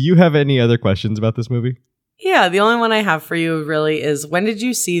 Do you have any other questions about this movie? Yeah, the only one I have for you really is, when did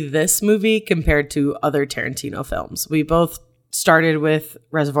you see this movie compared to other Tarantino films? We both started with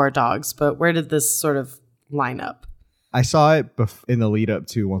Reservoir Dogs, but where did this sort of line up? I saw it in the lead up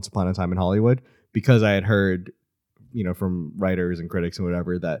to Once Upon a Time in Hollywood because I had heard, you know, from writers and critics and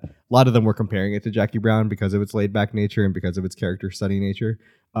whatever, that a lot of them were comparing it to Jackie Brown because of its laid back nature and because of its character study nature.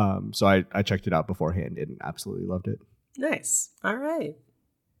 So I checked it out beforehand and absolutely loved it. Nice. All right.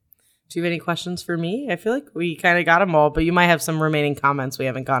 Do you have any questions for me? I feel like we kind of got them all, but you might have some remaining comments we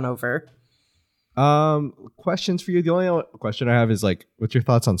haven't gone over. Questions for you. The only question I have is, like, what's your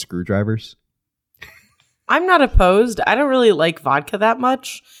thoughts on screwdrivers? I'm not opposed. I don't really like vodka that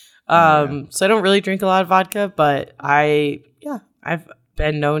much. So I don't really drink a lot of vodka, but I've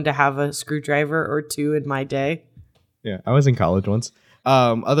been known to have a screwdriver or two in my day. Yeah, I was in college once.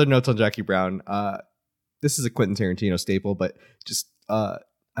 Other notes on Jackie Brown. This is a Quentin Tarantino staple, but just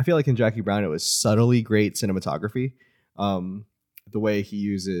I feel like in Jackie Brown, it was subtly great cinematography. The way he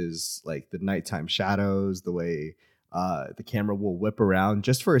uses like the nighttime shadows, the way the camera will whip around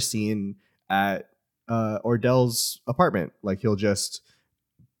just for a scene at Ordell's apartment. Like, he'll just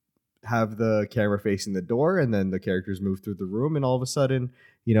have the camera facing the door and then the characters move through the room, and all of a sudden,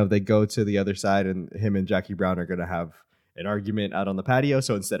 you know, they go to the other side and him and Jackie Brown are going to have an argument out on the patio.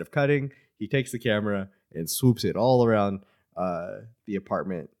 So instead of cutting, he takes the camera and swoops it all around the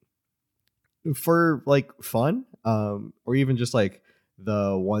apartment for like fun, or even just like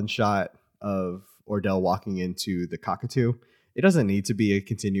the one shot of Ordell walking into the cockatoo. It doesn't need to be a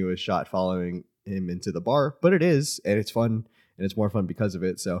continuous shot following him into the bar, but it is, and it's fun, and it's more fun because of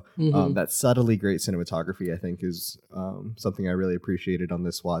it. So that subtly great cinematography, I think, is something I really appreciated on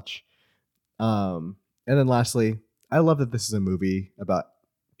this watch. And then lastly, I love that this is a movie about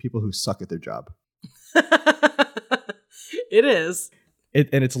people who suck at their job. It is. And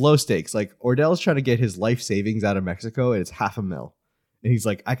it's low stakes. Like, Ordell's trying to get his life savings out of Mexico, and it's $500,000. And he's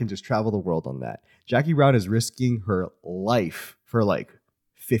like, I can just travel the world on that. Jackie Brown is risking her life for like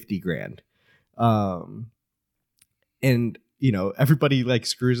 $50,000. And everybody like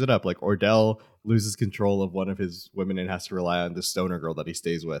screws it up. Like Ordell loses control of one of his women and has to rely on the stoner girl that he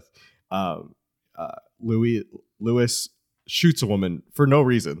stays with. Lewis shoots a woman for no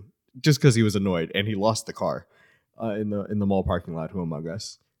reason, just because he was annoyed, and he lost the car in the mall parking lot. Who among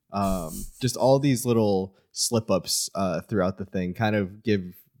us? Just all these little slip ups throughout the thing kind of give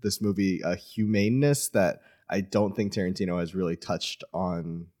this movie a humaneness that I don't think Tarantino has really touched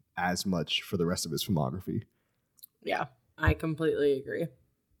on as much for the rest of his filmography. Yeah, I completely agree.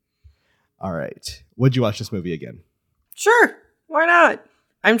 All right. Would you watch this movie again? Sure. Why not?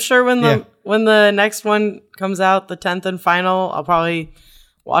 I'm sure when the next one comes out, the 10th and final, I'll probably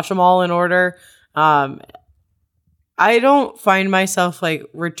watch them all in order. I don't find myself like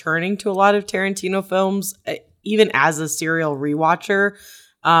returning to a lot of Tarantino films, even as a serial rewatcher.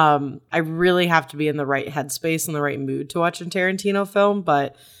 I really have to be in the right headspace and the right mood to watch a Tarantino film,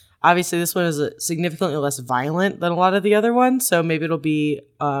 but obviously this one is significantly less violent than a lot of the other ones, so maybe it'll be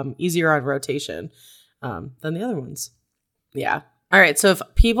easier on rotation than the other ones. Yeah. All right, so if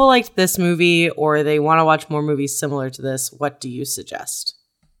people liked this movie or they want to watch more movies similar to this, what do you suggest?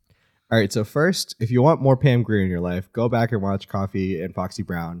 All right, so first, if you want more Pam Grier in your life, go back and watch Coffee and Foxy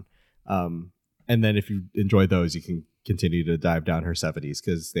Brown. And then if you enjoy those, you can continue to dive down her 70s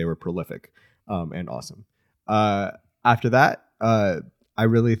because they were prolific and awesome. After that, I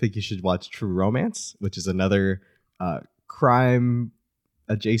really think you should watch True Romance, which is another crime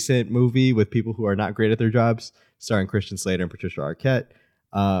adjacent movie with people who are not great at their jobs, starring Christian Slater and Patricia Arquette.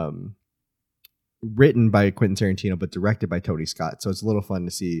 Written by Quentin Tarantino, but directed by Tony Scott. So it's a little fun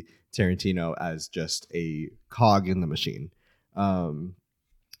to see Tarantino as just a cog in the machine.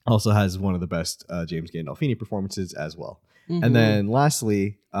 Also has one of the best James Gandolfini performances as well. Mm-hmm. And then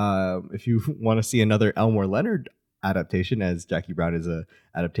lastly, if you want to see another Elmore Leonard adaptation, as Jackie Brown is a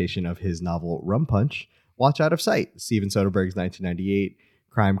adaptation of his novel Rum Punch, watch Out of Sight, Steven Soderbergh's 1998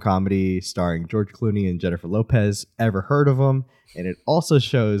 crime comedy starring George Clooney and Jennifer Lopez. Ever heard of them? And it also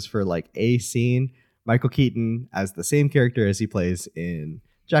shows for like a scene Michael Keaton as the same character as he plays in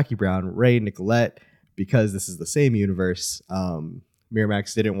Jackie Brown, Ray Nicolette, because this is the same universe.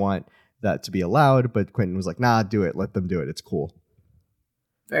 Miramax didn't want that to be allowed, but Quentin was like, nah, do it. Let them do it. It's cool.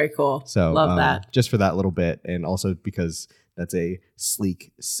 Very cool. So love that. Just for that little bit. And also because that's a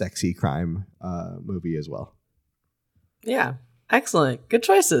sleek, sexy crime movie as well. Yeah. Excellent. Good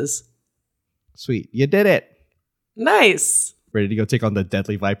choices. Sweet. You did it. Nice. Ready to go take on the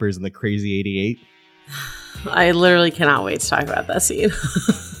Deadly Vipers and the Crazy 88? I literally cannot wait to talk about that scene.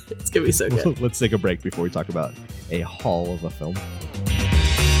 It's going to be so good. Let's take a break before we talk about a haul of a film.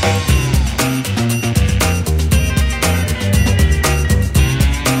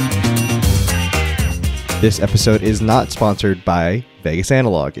 This episode is not sponsored by Vegas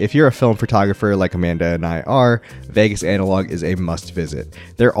Analog. If you're a film photographer like Amanda and I are, Vegas Analog is a must visit.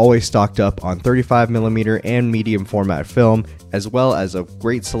 They're always stocked up on 35mm and medium format film, as well as a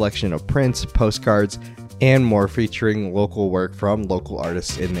great selection of prints, postcards, and more featuring local work from local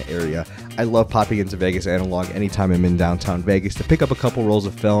artists in the area. I love popping into Vegas Analog anytime I'm in downtown Vegas to pick up a couple rolls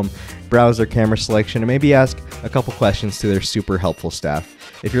of film, browse their camera selection, and maybe ask a couple questions to their super helpful staff.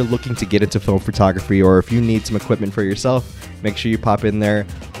 If you're looking to get into film photography or if you need some equipment for yourself, make sure you pop in there,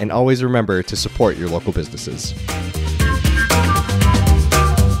 and always remember to support your local businesses.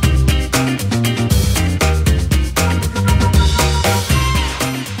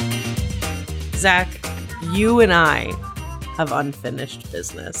 Zach, you and I have unfinished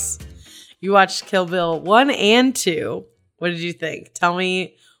business. You watched Kill Bill 1 and 2. What did you think? Tell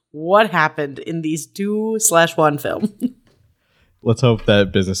me what happened in these 2/1 film. Let's hope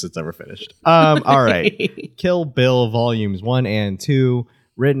that business is never finished. All right. Kill Bill Volumes 1 and 2,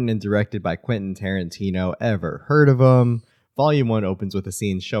 written and directed by Quentin Tarantino. Ever heard of him? Volume 1 opens with a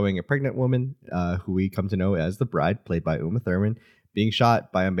scene showing a pregnant woman, who we come to know as the bride, played by Uma Thurman, being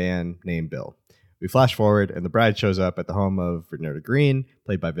shot by a man named Bill. We flash forward, and the bride shows up at the home of Renata Green,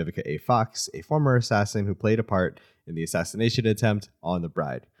 played by Vivica A. Fox, a former assassin who played a part in the assassination attempt on the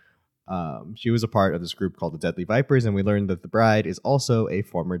bride. She was a part of this group called the Deadly Vipers, and we learned that the bride is also a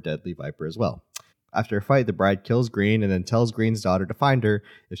former Deadly Viper as well. After a fight, the bride kills Green and then tells Green's daughter to find her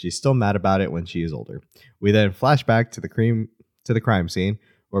if she's still mad about it when she is older. We then flash back to the crime scene,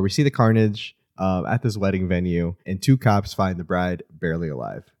 where we see the carnage at this wedding venue, and two cops find the bride barely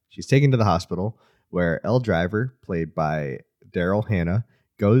alive. She's taken to the hospital, where Elle Driver, played by Daryl Hannah,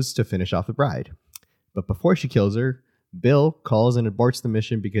 goes to finish off the bride. But before she kills her, Bill calls and aborts the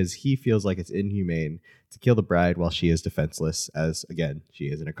mission because he feels like it's inhumane to kill the bride while she is defenseless, as, again, she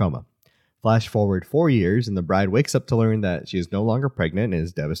is in a coma. Flash forward 4 years, and the bride wakes up to learn that she is no longer pregnant and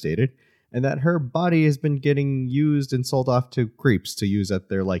is devastated. and that her body has been getting used and sold off to creeps to use at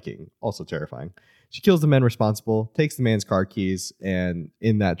their liking. Also terrifying. She kills the men responsible, takes the man's car keys, and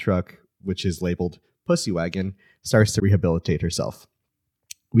in that truck, which is labeled Pussy Wagon, starts to rehabilitate herself.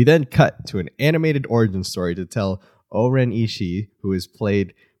 We then cut to an animated origin story to tell Oren Ishii, who is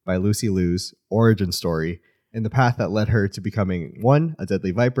played by Lucy Liu's origin story, and the path that led her to becoming 1, a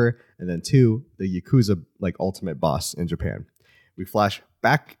deadly viper, and then 2, the Yakuza ultimate boss in Japan. We flash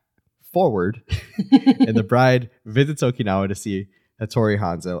back forward, and the bride visits Okinawa to see Hattori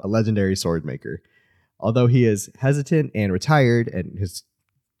Hanzo, a legendary sword maker. Although he is hesitant and retired and has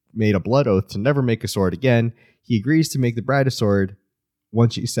made a blood oath to never make a sword again, he agrees to make the bride a sword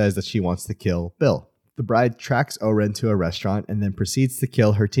once she says that she wants to kill Bill. The bride tracks Oren to a restaurant and then proceeds to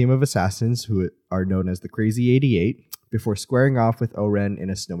kill her team of assassins, who are known as the Crazy 88, before squaring off with Oren in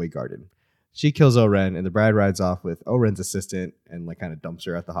a snowy garden. She kills Oren, and the bride rides off with Oren's assistant and kind of dumps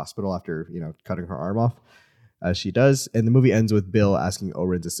her at the hospital after, cutting her arm off, as she does. And the movie ends with Bill asking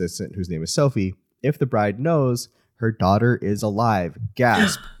Oren's assistant, whose name is Sophie, if the bride knows her daughter is alive.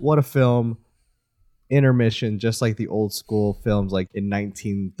 Gasp. What a film. Intermission, just like the old school films in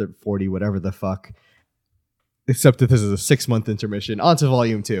 1940, whatever the fuck. Except that this is a 6-month intermission. On to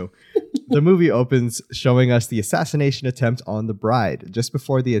volume 2. The movie opens showing us the assassination attempt on the bride. Just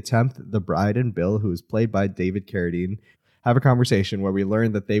before the attempt, the bride and Bill, who is played by David Carradine, have a conversation where we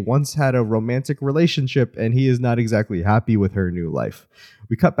learn that they once had a romantic relationship and he is not exactly happy with her new life.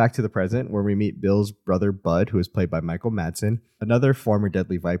 We cut back to the present where we meet Bill's brother Bud, who is played by Michael Madsen, another former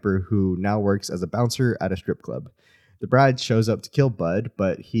Deadly Viper who now works as a bouncer at a strip club. The bride shows up to kill Bud,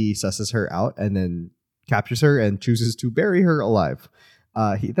 but he susses her out and then captures her and chooses to bury her alive.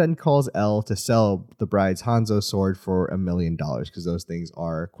 He then calls Elle to sell the bride's Hanzo sword for $1 million because those things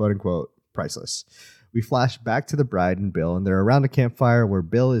are quote-unquote priceless. We flash back to the bride and Bill, and they're around a campfire where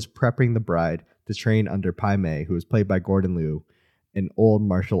Bill is prepping the bride to train under Pai Mei, who is played by Gordon Liu, an old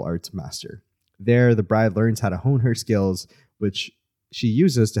martial arts master. There, the bride learns how to hone her skills, which she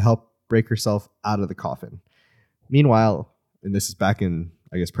uses to help break herself out of the coffin. Meanwhile, and this is back in,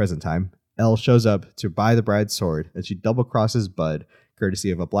 present time, Elle shows up to buy the bride's sword, and she double-crosses Bud,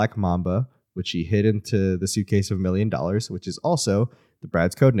 courtesy of a black mamba, which she hid into the suitcase of $1 million, which is also the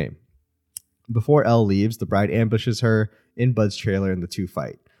bride's codename. Before Elle leaves, the bride ambushes her in Bud's trailer and the two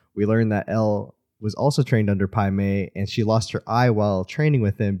fight. We learn that Elle was also trained under Pai Mei, and she lost her eye while training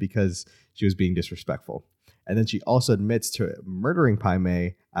with him because she was being disrespectful. And then she also admits to murdering Pai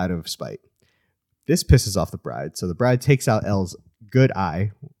Mei out of spite. This pisses off the bride, so the bride takes out Elle's good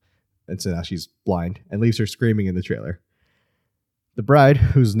eye, and so now she's blind, and leaves her screaming in the trailer. The bride,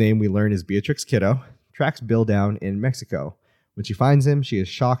 whose name we learn is Beatrix Kiddo, tracks Bill down in Mexico. When she finds him, she is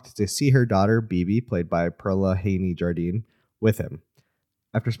shocked to see her daughter, Bibi, played by Perla Haney Jardine, with him.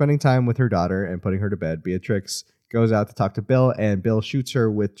 After spending time with her daughter and putting her to bed, Beatrix goes out to talk to Bill, and Bill shoots her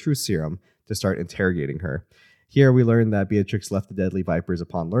with truth serum to start interrogating her. Here we learn that Beatrix left the Deadly Vipers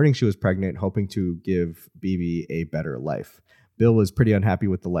upon learning she was pregnant, hoping to give Bibi a better life. Bill was pretty unhappy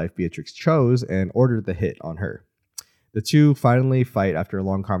with the life Beatrix chose and ordered the hit on her. The two finally fight after a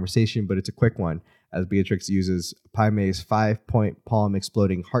long conversation, but it's a quick one, as Beatrix uses Pai Mei's 5-point palm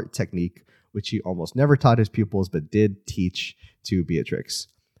exploding heart technique, which he almost never taught his pupils but did teach to Beatrix.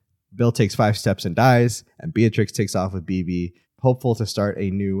 Bill takes 5 steps and dies, and Beatrix takes off with Bibi, hopeful to start a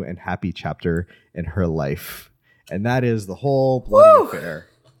new and happy chapter in her life. And that is the whole bloody affair.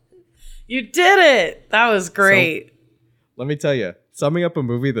 You did it! That was great. So, let me tell you, summing up a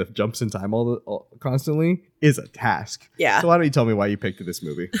movie that jumps in time constantly is a task. Yeah. So why don't you tell me why you picked this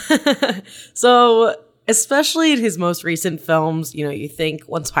movie? So, especially in his most recent films, you think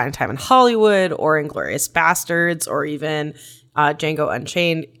Once Upon a Time in Hollywood or Inglourious Bastards or even Django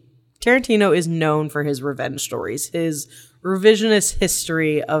Unchained, Tarantino is known for his revenge stories, his revisionist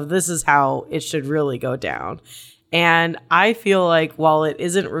history of this is how it should really go down. And I feel like while it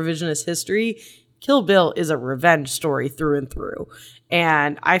isn't revisionist history, Kill Bill is a revenge story through and through.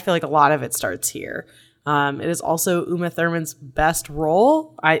 And I feel like a lot of it starts here. It is also Uma Thurman's best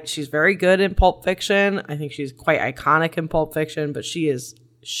role. She's very good in Pulp Fiction. I think she's quite iconic in Pulp Fiction, but she is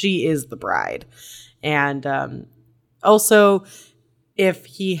the bride. And also, if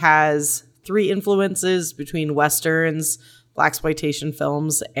he has 3 influences between Westerns, blaxploitation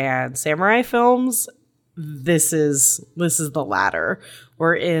films, and samurai films, this is the latter.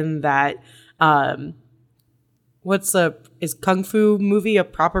 We're in that is Kung Fu movie a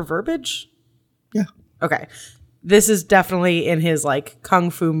proper verbiage? Yeah. Okay. This is definitely in his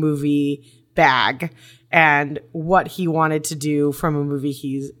Kung Fu movie bag and what he wanted to do from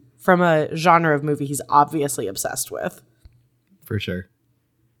a genre of movie he's obviously obsessed with. For sure.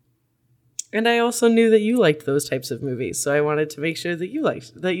 And I also knew that you liked those types of movies, so I wanted to make sure that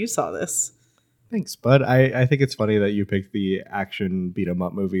you saw this. Thanks, bud. I think it's funny that you picked the action beat 'em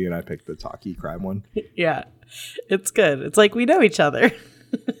up movie and I picked the talkie crime one. Yeah, it's good. It's like we know each other.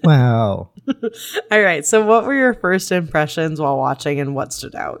 Wow. All right. So, what were your first impressions while watching, and what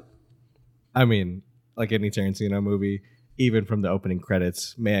stood out? I mean, like any Tarantino movie, even from the opening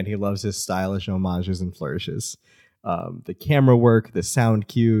credits, man, he loves his stylish homages and flourishes. The camera work, the sound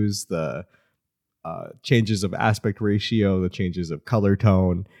cues, the changes of aspect ratio, the changes of color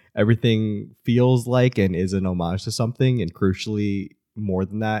tone, everything feels like and is an homage to something. And crucially, more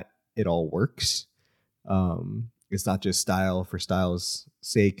than that, it all works. It's not just style for style's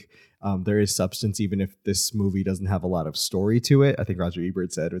sake. There is substance, even if this movie doesn't have a lot of story to it. I think Roger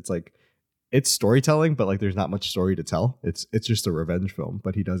Ebert said it's like, it's storytelling, but like there's not much story to tell. It's just a revenge film,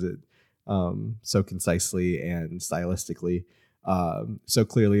 but he does it so concisely and stylistically, so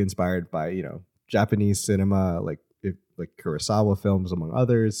clearly inspired by, Japanese cinema, like Kurosawa films, among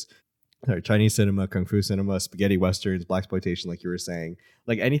others, or Chinese cinema, kung fu cinema, spaghetti westerns, blaxploitation, like you were saying,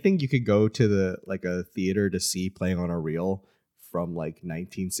 like anything you could go to a theater to see playing on a reel from like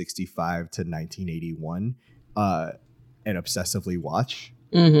 1965 to 1981, and obsessively watch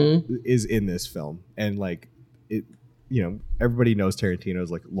is in this film. And like it, everybody knows Tarantino's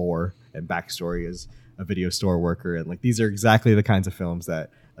like lore and backstory as a video store worker, and like these are exactly the kinds of films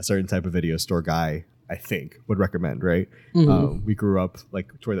that a certain type of video store guy, I think, would recommend, right? We grew up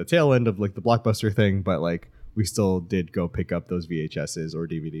like toward the tail end of like the Blockbuster thing, but like we still did go pick up those VHSs or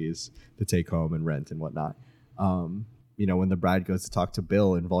DVDs to take home and rent and whatnot. When the bride goes to talk to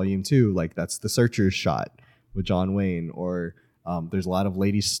Bill in Volume 2, like that's the Searchers shot with John Wayne, or there's a lot of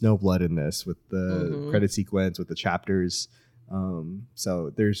Lady Snowblood in this with the credit sequence, with the chapters.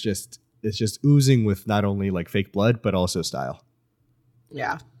 So it's just oozing with not only like fake blood, but also style.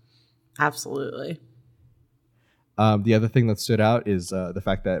 Yeah, absolutely. The other thing that stood out is the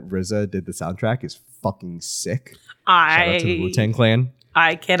fact that RZA did the soundtrack is fucking sick. Shout out to the Wu-Tang Clan.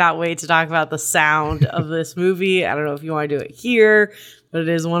 I cannot wait to talk about the sound of this movie. I don't know if you want to do it here, but it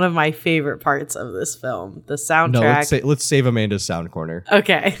is one of my favorite parts of this film. The soundtrack. No, let's save Amanda's sound corner.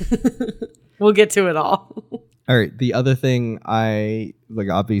 Okay. We'll get to it all. All right. The other thing I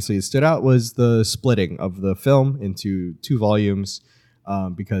obviously stood out was the splitting of the film into 2 volumes,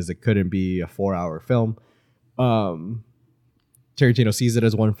 because it couldn't be a 4-hour film. Tarantino sees it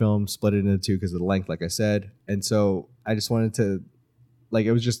as one film, split it into 2 because of the length, like I said. And so I just wanted to,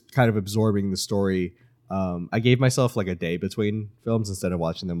 it was just kind of absorbing the story. I gave myself like a day between films instead of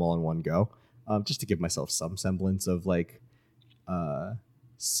watching them all in one go, just to give myself some semblance of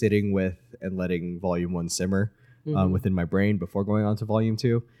sitting with and letting Volume 1 simmer within my brain before going on to Volume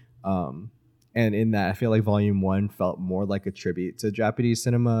 2. And in that, I feel like Volume 1 felt more like a tribute to Japanese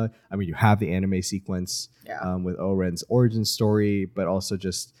cinema. I mean, you have the anime sequence with Oren's origin story, but also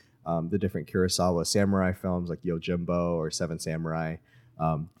just the different Kurosawa samurai films like Yojimbo or Seven Samurai,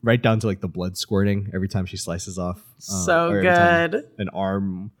 right down to like the blood squirting every time she slices off. So good. An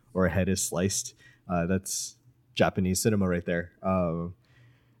arm or a head is sliced. That's Japanese cinema right there.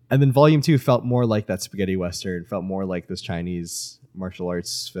 And then Volume 2 felt more like that spaghetti western, felt more like this Chinese martial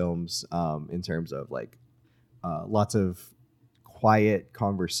arts films, in terms of lots of quiet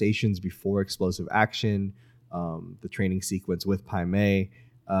conversations before explosive action, the training sequence with Pai Mei,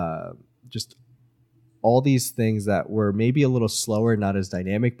 just all these things that were maybe a little slower, not as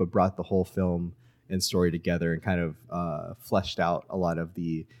dynamic, but brought the whole film and story together and kind of fleshed out a lot of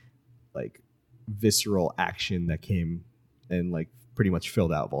the visceral action that came and pretty much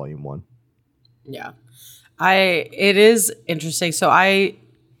filled out Volume 1. Yeah. It is interesting. So I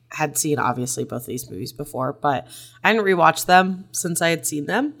had seen obviously both of these movies before, but I hadn't rewatched them since I had seen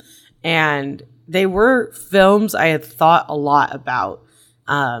them. And they were films I had thought a lot about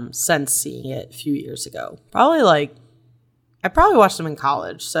since seeing it a few years ago. I probably watched them in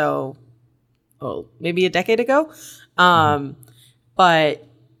college. So maybe a decade ago. But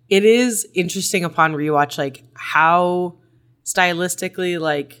it is interesting upon rewatch, how stylistically,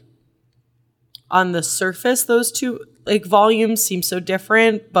 on the surface, those 2 volumes seem so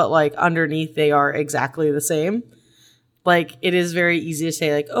different, but underneath they are exactly the same. It is very easy to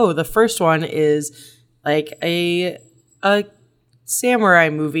say the first one is a samurai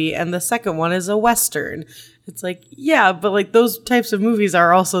movie and the second one is a western. It's yeah, but those types of movies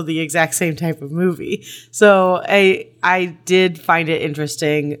are also the exact same type of movie. So I did find it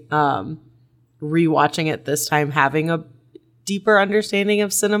interesting rewatching it this time, having a deeper understanding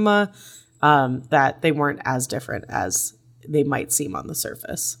of cinema, that they weren't as different as they might seem on the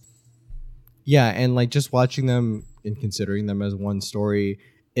surface. Yeah, and just watching them and considering them as one story,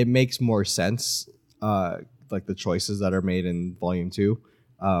 it makes more sense, like the choices that are made in volume 2,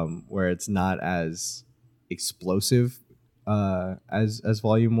 where it's not as explosive as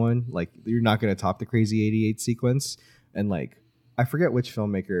volume 1. Like you're not going to top the Crazy 88 sequence, and like I forget which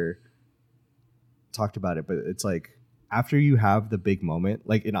filmmaker talked about it, but it's like after you have the big moment,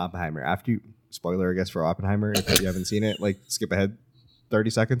 like in Oppenheimer, after you, spoiler I guess for Oppenheimer if you haven't seen it, like skip ahead 30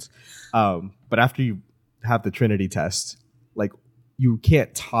 seconds, but after you have the Trinity test, like you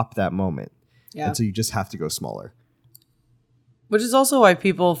can't top that moment. Yeah. And so you just have to go smaller. Which is also why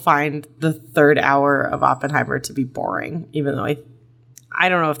people find the third hour of Oppenheimer to be boring, even though I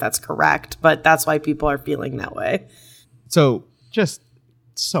don't know if that's correct, but that's why people are feeling that way. So just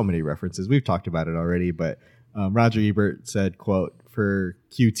so many references. We've talked about it already, but Roger Ebert said, quote, for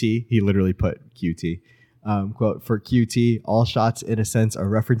QT, he literally put QT, quote, for QT, all shots in a sense are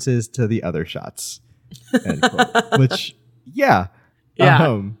references to the other shots, end quote. Which, yeah.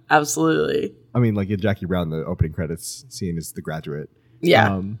 Yeah, absolutely. I mean, like in Jackie Brown, the opening credits scene is The Graduate.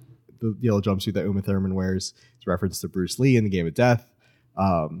 Yeah. The yellow jumpsuit that Uma Thurman wears is a reference to Bruce Lee in The Game of Death.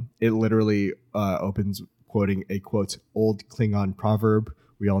 It literally opens quoting a, quote, old Klingon proverb.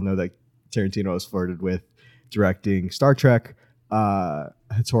 We all know that Tarantino has flirted with directing Star Trek.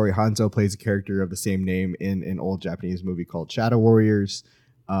 Hattori Hanzo plays a character of the same name in an old Japanese movie called Shadow Warriors.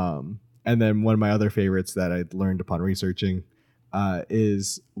 And then one of my other favorites that I learned upon researching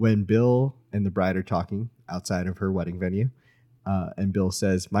is when Bill and the bride are talking outside of her wedding venue. And Bill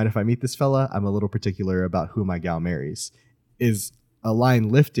says, mind if I meet this fella? I'm a little particular about who my gal marries. Is a line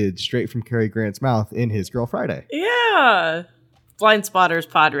lifted straight from Cary Grant's mouth in His Girl Friday. Yeah. Blind Spotters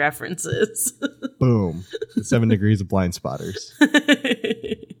pod references. Boom. 7 degrees of Blind Spotters.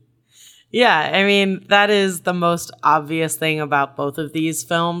 Yeah, I mean, that is the most obvious thing about both of these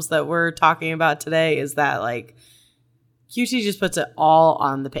films that we're talking about today is that, like, QT just puts it all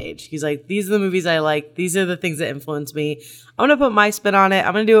on the page. He's like, these are the movies I like. These are the things that influence me. I'm going to put my spin on it.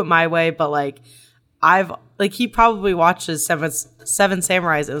 I'm going to do it my way. But, like, he probably watched his Seven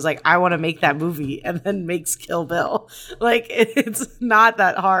Samurais and was like, I want to make that movie, and then makes Kill Bill. Like, it's not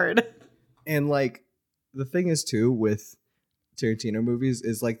that hard. And, like, the thing is, too, with Tarantino movies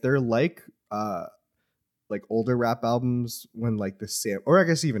is, like, they're like older rap albums when, like, or I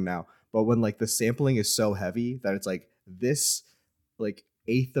guess even now, but when, like, the sampling is so heavy that it's, like, this, like,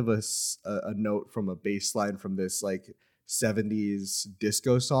 eighth of a note from a bass line from this, like, 70s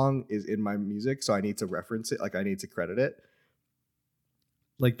disco song is in my music, so I need to reference it. Like, I need to credit it.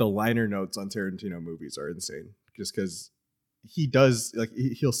 Like, the liner notes on Tarantino movies are insane, just because he does, like,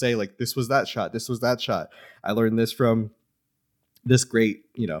 he'll say, like, this was that shot, this was that shot. I learned this from this great,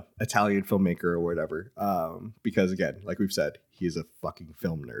 Italian filmmaker or whatever. Because, again, like we've said, he's a fucking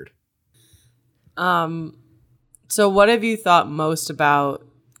film nerd. So what have you thought most about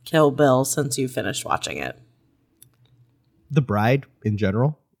Kill Bill since you finished watching it? The Bride in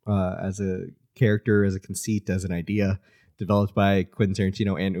general, as a character, as a conceit, as an idea, developed by Quentin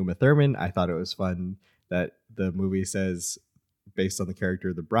Tarantino and Uma Thurman. I thought it was fun that the movie says, based on the character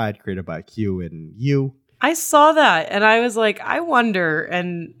of the bride, created by Q and U. I saw that, and I was like, I wonder,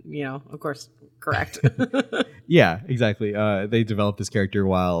 and, of course, correct. Yeah, exactly. They developed this character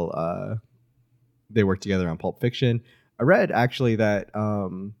while they worked together on Pulp Fiction. I read, actually, that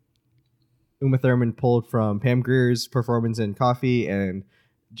Uma Thurman pulled from Pam Grier's performance in Coffee and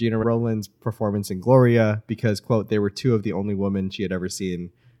Gina Rowland's performance in Gloria because, quote, they were two of the only women she had ever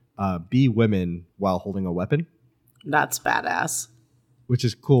seen be women while holding a weapon. That's badass. Which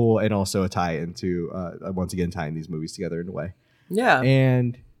is cool, and also a tie into, once again, tying these movies together in a way. Yeah.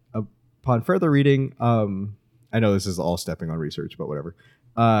 And upon further reading, I know this is all stepping on research, but whatever,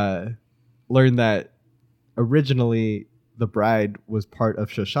 learned that originally the bride was part of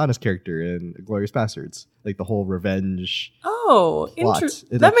Shoshana's character in Glorious Bastards, like the whole revenge. Oh,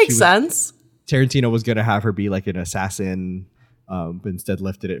 interesting. That makes sense. Tarantino was going to have her be like an assassin, but instead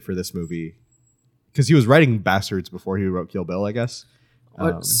lifted it for this movie because he was writing Bastards before he wrote Kill Bill, I guess.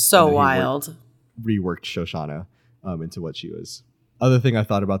 So wild. Reworked Shoshana into what she was. Other thing I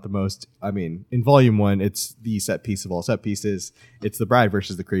thought about the most, I mean, in volume 1, it's the set piece of all set pieces. It's the bride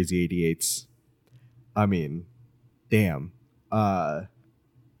versus the Crazy 88s. I mean, damn.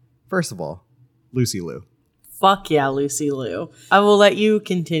 First of all, Lucy Liu. Fuck yeah, Lucy Liu. I will let you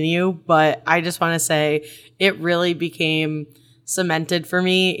continue, but I just want to say it really became cemented for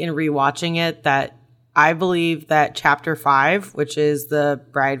me in rewatching it that I believe that chapter 5, which is the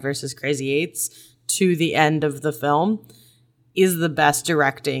bride versus Crazy 8s, to the end of the film, is the best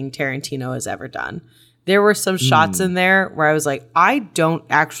directing Tarantino has ever done. There were some shots in there where I was like, I don't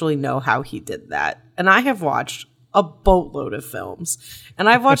actually know how he did that. And I have watched a boatload of films. And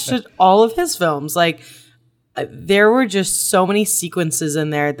I've watched all of his films. Like, there were just so many sequences in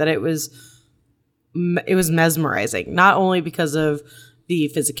there that it was mesmerizing, not only because of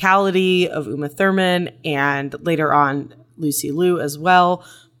the physicality of Uma Thurman and later on Lucy Liu as well,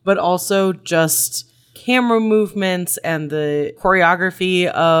 but also just camera movements and the choreography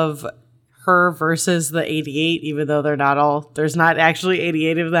of her versus the 88, even though there's not actually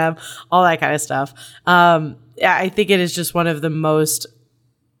 88 of them, all that kind of stuff. I think it is just one of the most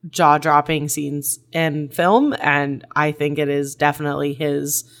jaw-dropping scenes in film, and I think it is definitely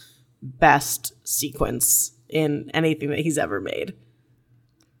his best sequence in anything that he's ever made.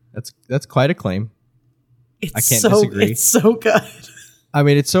 That's quite a claim. I can't disagree. It's so good. I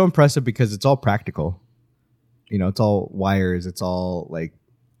mean, it's so impressive because it's all practical. You know, it's all wires. It's all like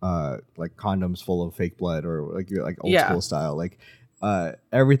condoms full of fake blood or like old school style. Like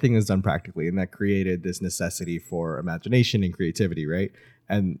everything is done practically, and that created this necessity for imagination and creativity, right?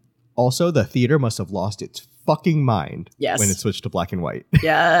 And also, the theater must have lost its fucking mind when it switched to black and white.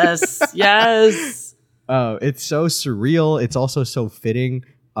 Yes, yes. It's so surreal. It's also so fitting.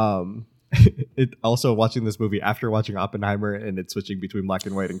 It also, watching this movie after watching Oppenheimer and it switching between black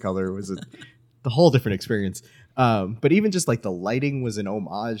and white and color was the whole different experience. But even just like the lighting was an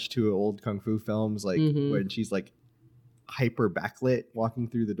homage to old kung fu films, like when she's like hyper backlit walking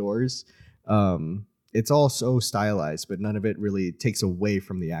through the doors. It's all so stylized, but none of it really takes away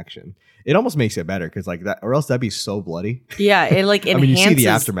from the action. It almost makes it better because like that, or else that'd be so bloody. Yeah, it like enhances. I mean, you see the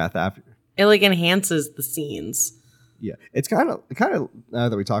aftermath after. It like enhances the scenes. Yeah, it's kind of now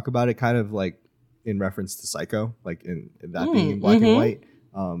that we talk about it, kind of like in reference to Psycho, like in that being in black and white,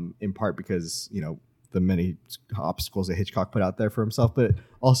 in part because, you know, the many obstacles that Hitchcock put out there for himself, but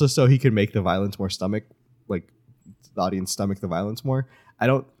also so he could make the violence more the audience stomach the violence more. I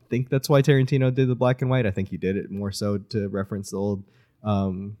don't think that's why Tarantino did the black and white. I think he did it more so to reference the old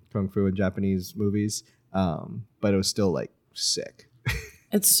kung fu and Japanese movies, but it was still like sick.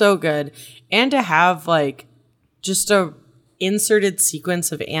 It's so good. And to have like just a inserted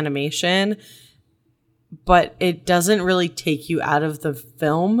sequence of animation, but it doesn't really take you out of the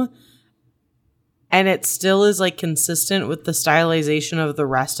film, and it still is like consistent with the stylization of the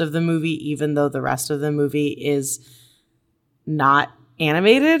rest of the movie, even though the rest of the movie is not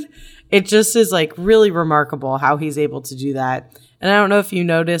animated. It just is like really remarkable how he's able to do that. And I don't know if you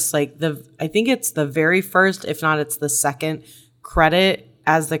noticed, like I think it's the very first, if not it's the second credit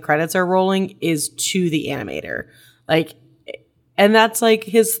as the credits are rolling is to the animator. Like, and that's like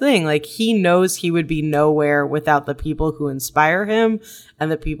his thing. Like, he knows he would be nowhere without the people who inspire him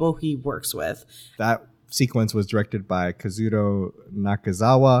and the people he works with. That sequence was directed by Kazuto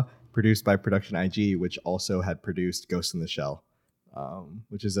Nakazawa, produced by Production IG, which also had produced Ghost in the Shell,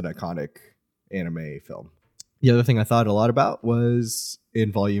 which is an iconic anime film. The other thing I thought a lot about was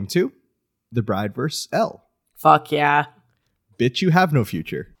in Volume 2, The Bride vs. Elle. Fuck yeah. Bitch, you have no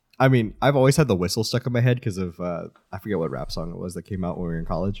future. I mean, I've always had the whistle stuck in my head because of, I forget what rap song it was that came out when we were in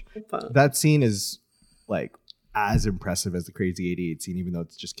college. That scene is like as impressive as the Crazy 88 scene, even though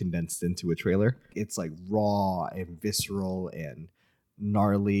it's just condensed into a trailer. It's like raw and visceral and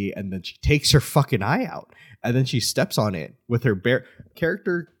gnarly, and then she takes her fucking eye out, and then she steps on it with her bare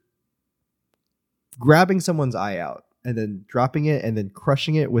character grabbing someone's eye out and then dropping it and then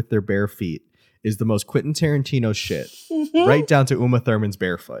crushing it with their bare feet is the most Quentin Tarantino shit, right down to Uma Thurman's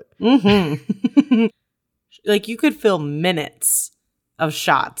barefoot. Like, you could film minutes of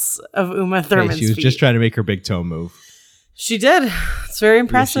shots of Uma Thurman's she was feet. just trying to make her big toe move. She did. It's very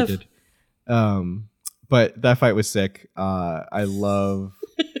impressive. Yeah, she did. But that fight was sick. I love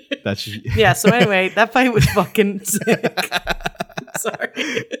that she... Yeah, so anyway, that fight was fucking sick.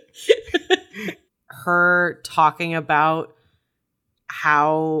 Sorry. Her talking about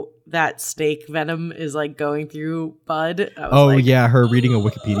how that snake venom is like going through Bud. Oh, like, yeah, her reading a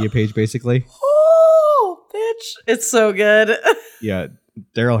Wikipedia page, basically. Oh, bitch. It's so good. Yeah,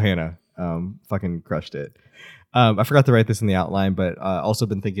 Daryl Hannah fucking crushed it. I forgot to write this in the outline, but also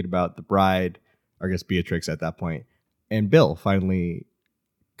been thinking about the bride, or I guess Beatrix at that point, and Bill finally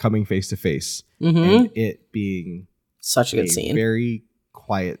coming face to face, and it being such a good scene. Very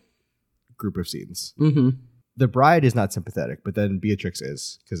quiet group of scenes. The bride is not sympathetic, but then Beatrix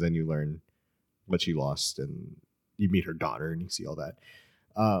is, because then you learn what she lost and you meet her daughter and you see all that.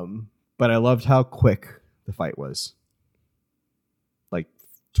 But I loved how quick the fight was. Like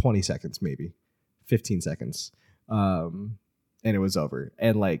 20 seconds, maybe 15 seconds. And it was over.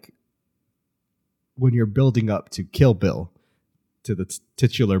 And like when you're building up to kill Bill, to the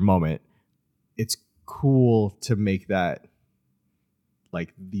titular moment, it's cool to make that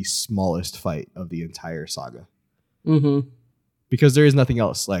like the smallest fight of the entire saga. Mm-hmm. because there is nothing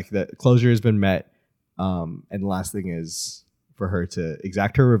else. Like the closure has been met, and the last thing is for her to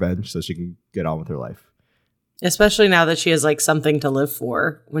exact her revenge so she can get on with her life. Especially now that she has like something to live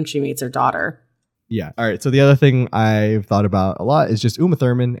for when she meets her daughter. Yeah. All right. So the other thing I've thought about a lot is just Uma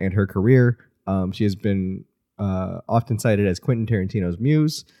Thurman and her career. She has been often cited as Quentin Tarantino's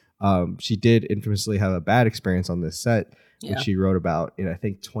muse. She did infamously have a bad experience on this set, which she wrote about in, I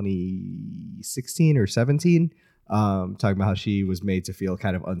think, 2016 or 17, talking about how she was made to feel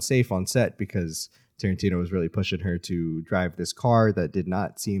kind of unsafe on set because Tarantino was really pushing her to drive this car that did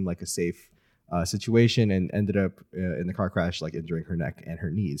not seem like a safe situation, and ended up in the car crash, like injuring her neck and her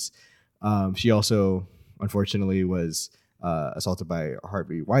knees. She also, unfortunately, was assaulted by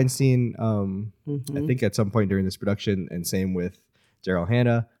Harvey Weinstein, I think at some point during this production, and same with Daryl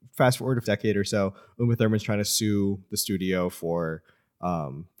Hannah. Fast forward a decade or so, Uma Thurman's trying to sue the studio for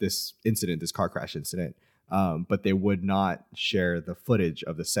this incident, this car crash incident, but they would not share the footage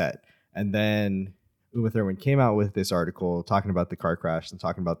of the set. And then Uma Thurman came out with this article talking about the car crash and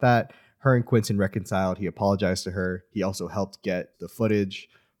talking about that. Her and Quentin reconciled. He apologized to her. He also helped get the footage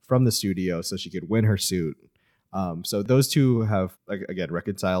from the studio so she could win her suit. So those two have, again,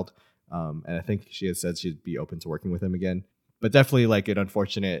 reconciled. And I think she had said she'd be open to working with him again. But definitely like an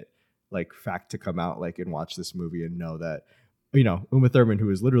unfortunate like fact to come out like and watch this movie and know that, you know, Uma Thurman, who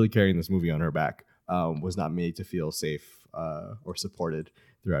is literally carrying this movie on her back, was not made to feel safe or supported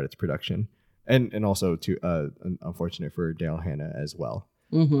throughout its production. And also unfortunate for Daryl Hannah as well.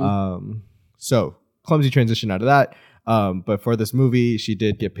 Mm-hmm. So clumsy transition out of that. But for this movie, she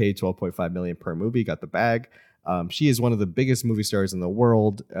did get paid $12.5 million per movie, got the bag. She is one of the biggest movie stars in the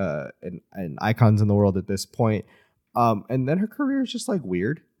world, and icons in the world at this point. And then her career is just like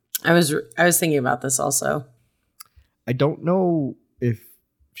weird. I was thinking about this also. I don't know if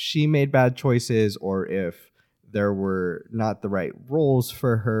she made bad choices or if there were not the right roles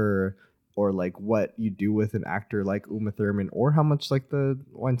for her, or like what you do with an actor like Uma Thurman, or how much like the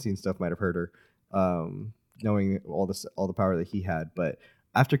Weinstein stuff might have hurt her, knowing all the power that he had. But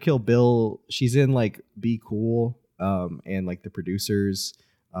after Kill Bill, she's in like Be Cool, and like the Producers,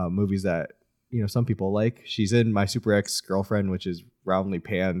 movies that, you know, some people like. She's in My Super Ex-Girlfriend, which is roundly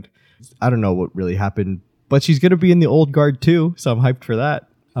panned. I don't know what really happened, but she's gonna be in The Old Guard too, so I'm hyped for that.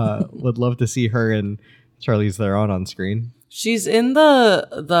 Would love to see her and Charlize Theron on screen. She's in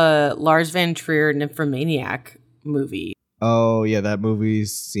the Lars Van Trier Nymphomaniac movie. Oh yeah, that movie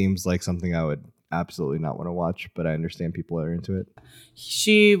seems like something I would absolutely not want to watch, but I understand people are into it.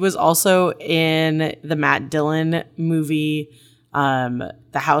 She was also in the Matt Dillon movie, The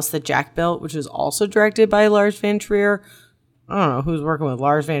House That Jack Built, which was also directed by Lars Van Trier. I don't know who's working with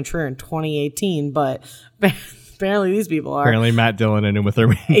Lars Van Trier in 2018, but apparently these people are. Apparently Matt Dillon and Uma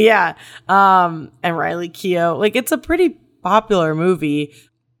Thurman. Yeah. And Riley Keough. Like, it's a pretty popular movie.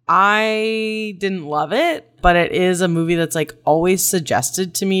 I didn't love it, but it is a movie that's like always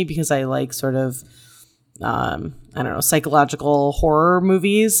suggested to me because I like sort of, I don't know, psychological horror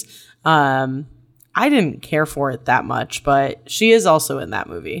movies. I didn't care for it that much, but she is also in that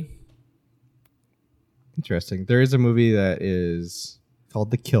movie. Interesting. There is a movie that is called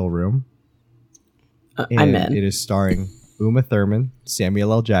The Kill Room. I'm in. It is starring Uma Thurman,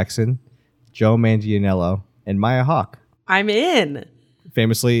 Samuel L. Jackson, Joe Manganiello, and Maya Hawke. I'm in.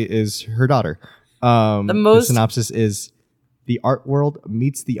 Famously is her daughter. The synopsis is: the art world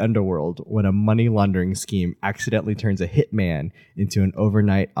meets the underworld when a money laundering scheme accidentally turns a hitman into an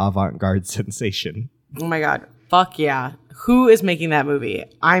overnight avant-garde sensation. Oh my God. Fuck yeah. Who is making that movie?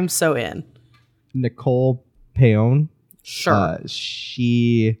 I'm so in. Nicole Paone. Sure.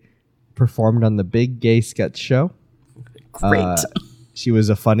 She performed on the Big Gay Sketch Show. Great. She was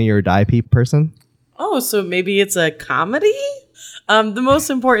a Funny or Die person. Oh, so maybe it's a comedy? The most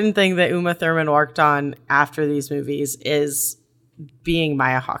important thing that Uma Thurman worked on after these movies is being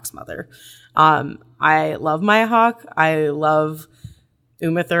Maya Hawke's mother. I love Maya Hawke. I love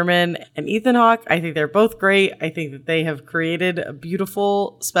Uma Thurman and Ethan Hawke. I think they're both great. I think that they have created a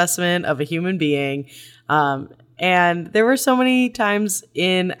beautiful specimen of a human being. And there were so many times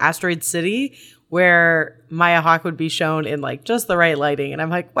in Asteroid City where Maya Hawke would be shown in like just the right lighting. And I'm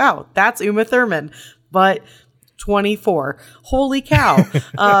like, wow, that's Uma Thurman. But 24. Holy cow.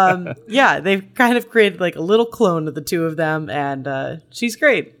 Yeah, they've kind of created like a little clone of the two of them. And she's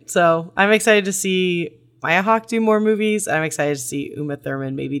great. So I'm excited to see Maya Hawke do more movies. I'm excited to see Uma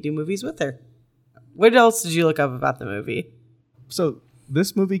Thurman maybe do movies with her. What else did you look up about the movie? So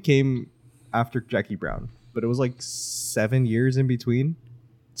this movie came after Jackie Brown, but it was like 7 years in between.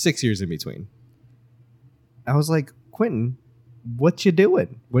 6 years in between. I was like, Quentin, what you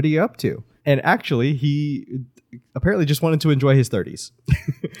doing? What are you up to? And actually, he apparently just wanted to enjoy his 30s.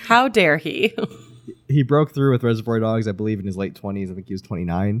 How dare he? He broke through with Reservoir Dogs, I believe, in his late 20s. I think he was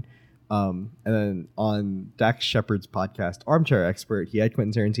 29. And then on Dax Shepard's podcast, Armchair Expert, he had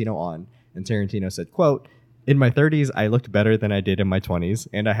Quentin Tarantino on. And Tarantino said, quote, "In my 30s, I looked better than I did in my 20s,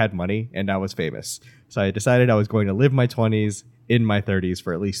 and I had money, and I was famous. So I decided I was going to live my 20s in my 30s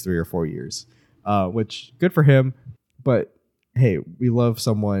for at least 3 or 4 years." Which, good for him. But, hey, we love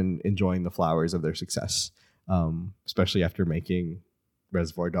someone enjoying the flowers of their success, especially after making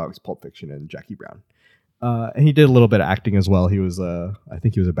Reservoir Dogs, Pulp Fiction, and Jackie Brown. And he did a little bit of acting as well. He was, I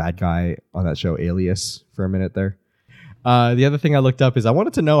think he was a bad guy on that show Alias for a minute there. The other thing I looked up is I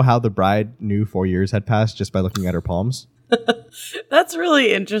wanted to know how the bride knew 4 years had passed just by looking at her palms. That's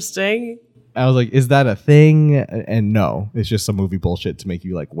really interesting. I was like, is that a thing? And no, it's just some movie bullshit to make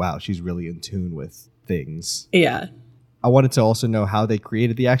you like, wow, she's really in tune with things. Yeah. I wanted to also know how they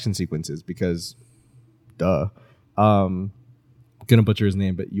created the action sequences because, duh. I'm gonna butcher his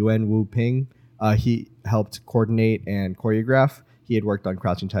name, but Yuen Wu Ping. He helped coordinate and choreograph. He had worked on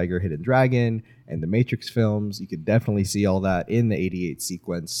Crouching Tiger, Hidden Dragon, and the Matrix films. You could definitely see all that in the 88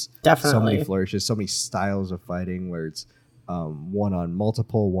 sequence. Definitely. So many flourishes, so many styles of fighting where it's one on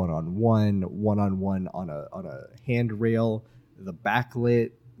multiple, one-on-one on a handrail, the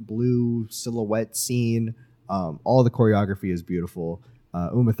backlit blue silhouette scene. All the choreography is beautiful.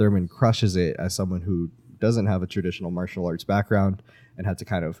 Uma Thurman crushes it as someone who doesn't have a traditional martial arts background and had to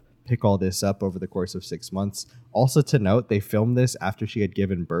kind of pick all this up over the course of 6 months. Also to note, they filmed this after she had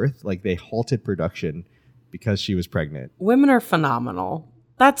given birth. Like they halted production because she was pregnant. Women are phenomenal.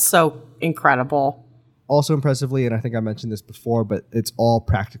 That's so incredible. Also impressively, and I think I mentioned this before, but it's all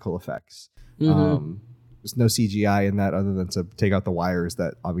practical effects. Mm-hmm. There's no CGI in that other than to take out the wires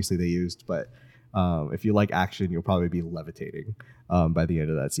that obviously they used. But if you like action, you'll probably be levitating by the end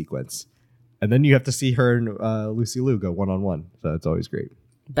of that sequence. And then you have to see her and Lucy Liu go one-on-one. So it's always great.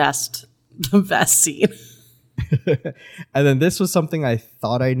 The best scene. And then this was something I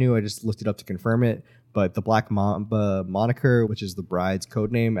thought I knew. I just looked it up to confirm it. But the Black Mamba moniker, which is the bride's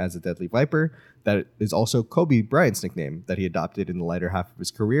code name as a Deadly Viper, that is also Kobe Bryant's nickname that he adopted in the later half of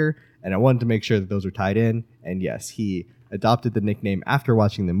his career. And I wanted to make sure that those are tied in. And yes, he adopted the nickname after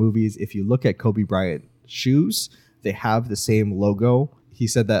watching the movies. If you look at Kobe Bryant shoes, they have the same logo. He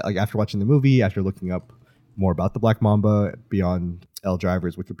said that like after watching the movie, after looking up more about the Black Mamba beyond L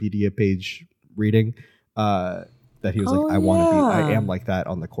Driver's Wikipedia page reading, that he was like, I am like that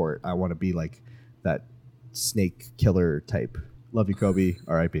on the court. I want to be like that snake killer type. Love you, Kobe.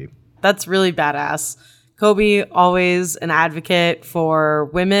 R.I.P. That's really badass. Kobe, always an advocate for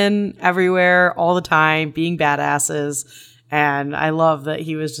women everywhere, all the time, being badasses. And I love that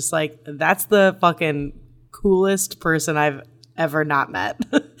he was just like, that's the fucking coolest person I've ever not met.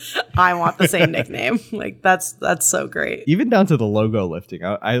 I want the same nickname. Like that's so great. Even down to the logo lifting.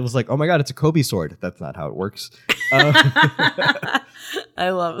 I was like, oh my God, it's a Kobe sword. That's not how it works. I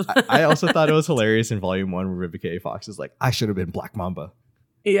love that. I also thought it was hilarious in Volume 1 where Vivica A. Fox is like, I should have been Black Mamba.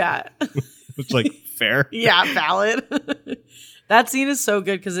 Yeah. It's like fair. Yeah, valid. That scene is so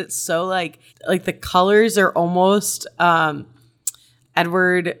good because it's so like the colors are almost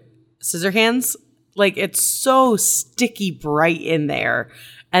Edward Scissorhands. Like it's so sticky bright in there.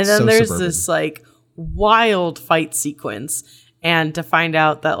 And then there's suburban. This like wild fight sequence. And to find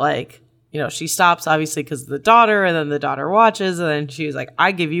out that like, you know, she stops obviously because of the daughter, and then the daughter watches, and then she was like,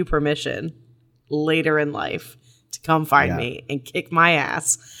 I give you permission later in life to come find me and kick my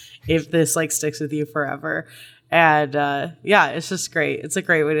ass if this like sticks with you forever. And it's just great. It's a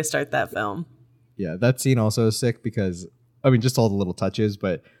great way to start that film. Yeah, that scene also is sick because, I mean, just all the little touches,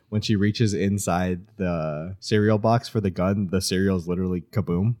 but when she reaches inside the cereal box for the gun, the cereal is literally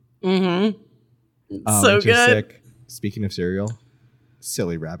kaboom. Mm-hmm. So which good. Is sick. Speaking of cereal,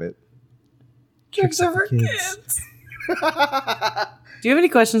 Silly Rabbit. Tricks are for kids. Do you have any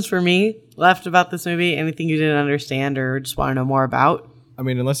questions for me left about this movie? Anything you didn't understand or just want to know more about? I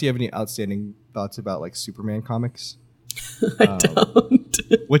mean, unless you have any outstanding thoughts about like Superman comics. I don't.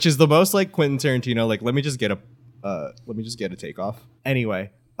 Which is the most like Quentin Tarantino. Like, let me just get a takeoff.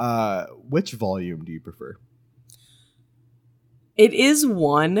 Anyway, which volume do you prefer? It is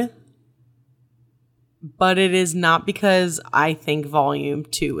one, but it is not because I think volume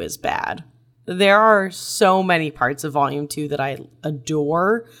 2 is bad. There are so many parts of volume 2 that I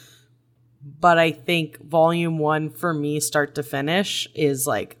adore, but I think volume 1 for me, start to finish, is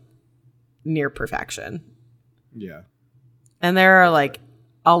like near perfection. Yeah. And there are like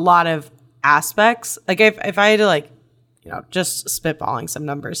a lot of aspects. Like if I had to like, you know, just spitballing some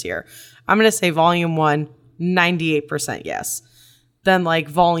numbers here, I'm going to say volume 1, 98% yes. then like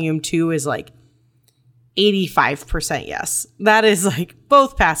volume 2 is like 85% yes. That is like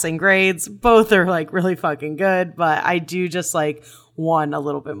both passing grades. Both are like really fucking good, but I do just like 1 a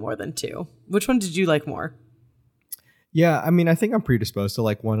little bit more than 2. Which one did you like more? Yeah, I mean, I think I'm predisposed to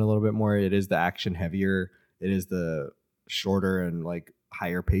like 1 a little bit more. It is the action heavier. It is the shorter and like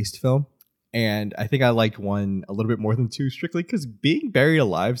higher paced film. And I think I liked 1 a little bit more than 2 strictly because being buried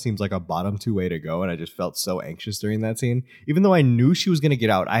alive seems like a bottom 2 way to go. And I just felt so anxious during that scene. Even though I knew she was going to get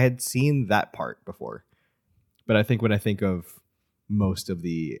out, I had seen that part before. But I think when I think of most of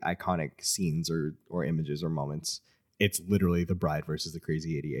the iconic scenes or images or moments, it's literally the bride versus the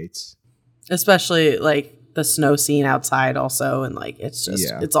crazy 88s. Especially like the snow scene outside also. And like, it's just,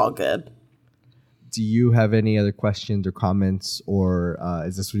 it's all good. Do you have any other questions or comments, or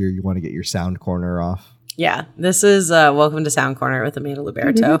is this where you want to get your sound corner off? Yeah, this is Welcome to Sound Corner with Amanda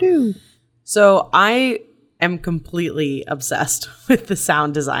Liberto. So I am completely obsessed with the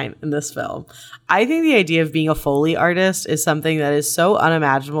sound design in this film. I think the idea of being a Foley artist is something that is so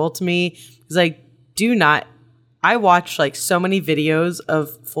unimaginable to me because I watch like so many videos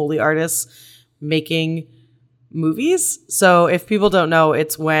of Foley artists making movies. So if people don't know,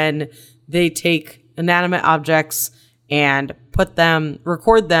 it's when they take inanimate objects and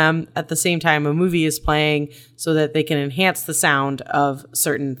record them at the same time a movie is playing so that they can enhance the sound of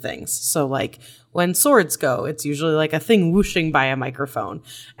certain things. So like when swords go, it's usually like a thing whooshing by a microphone.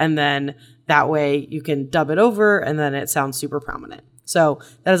 And then that way you can dub it over and then it sounds super prominent. So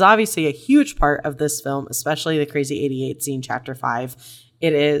that is obviously a huge part of this film, especially the Crazy 88 scene, chapter 5.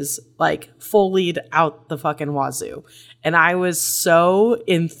 It is like Foleyed out the fucking wazoo. And I was so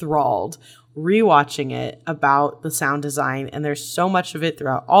enthralled rewatching it about the sound design, and there's so much of it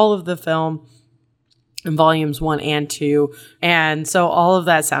throughout all of the film in volumes 1 and 2. And so all of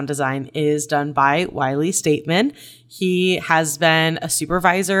that sound design is done by Wiley Stateman. He has been a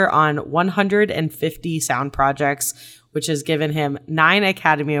supervisor on 150 sound projects, which has given him 9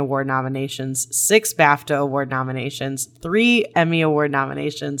 Academy Award nominations, 6 BAFTA Award nominations, 3 Emmy Award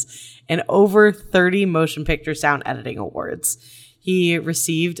nominations, and over 30 motion picture sound editing awards. He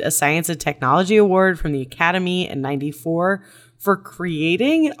received a Science and Technology Award from the Academy in '94 for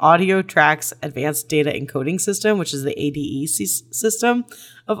creating AudioTrack's Advanced Data Encoding System, which is the ADE system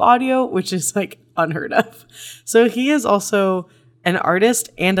of audio, which is like unheard of. So he is also an artist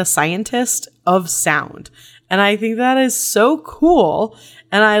and a scientist of sound. And I think that is so cool.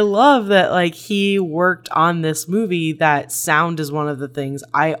 And I love that like he worked on this movie, that sound is one of the things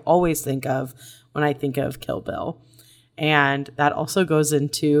I always think of when I think of Kill Bill. And that also goes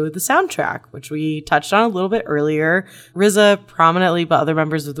into the soundtrack, which we touched on a little bit earlier. RZA prominently, but other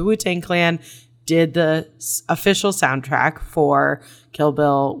members of the Wu-Tang Clan did the official soundtrack for Kill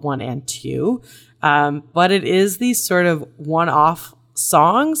Bill 1 and 2. But it is these sort of one-off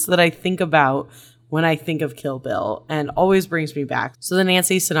songs that I think about when I think of Kill Bill and always brings me back. So the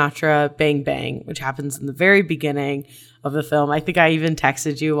Nancy Sinatra Bang Bang, which happens in the very beginning of the film. I think I even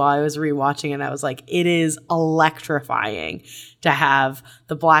texted you while I was rewatching it. I was like, it is electrifying to have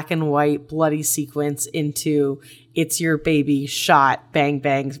the black and white bloody sequence into It's Your Baby Shot Bang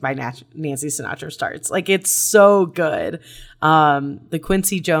Bangs by Nancy Sinatra starts. Like, it's so good. The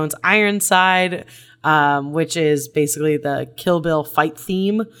Quincy Jones Ironside, which is basically the Kill Bill fight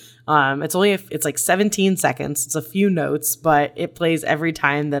theme. It's like 17 seconds. It's a few notes, but it plays every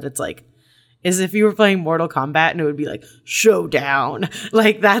time that it's like, is if you were playing Mortal Kombat and it would be like showdown.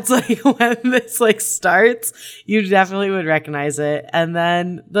 Like that's like when this like starts, you definitely would recognize it. And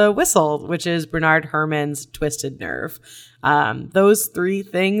then the whistle, which is Bernard Herrmann's Twisted Nerve. Those 3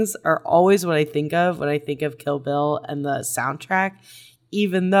 things are always what I think of when I think of Kill Bill and the soundtrack,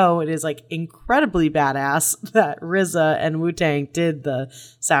 even though it is like incredibly badass that RZA and Wu-Tang did the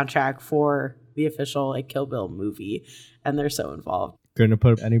soundtrack for the official like Kill Bill movie, and they're so involved. Couldn't have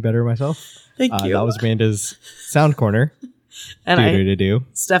put it any better myself. Thank you. That was Amanda's sound corner. And I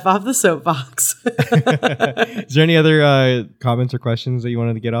step off the soapbox. Is there any other comments or questions that you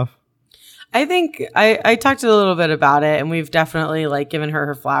wanted to get off? I think I talked a little bit about it, and we've definitely like given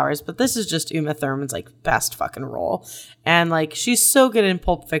her flowers, but this is just Uma Thurman's like best fucking role. And like she's so good in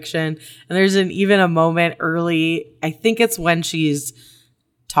Pulp Fiction, and there's even a moment early, I think it's when she's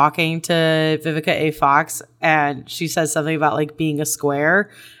talking to Vivica A. Fox and she says something about like being a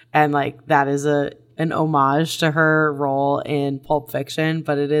square, and like that is an homage to her role in Pulp Fiction,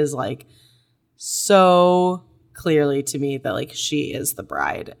 but it is like so clearly to me that like she is the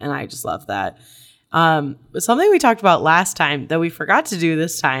bride, and I just love that. Something we talked about last time that we forgot to do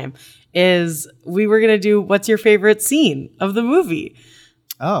this time is we were gonna do what's your favorite scene of the movie.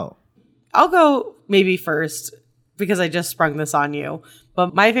 Oh, I'll go maybe first because I just sprung this on you.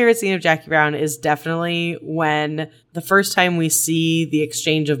 But my favorite scene of Jackie Brown is definitely when the first time we see the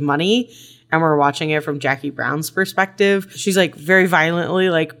exchange of money and we're watching it from Jackie Brown's perspective. She's like very violently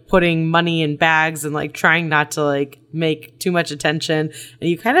like putting money in bags and like trying not to like make too much attention. And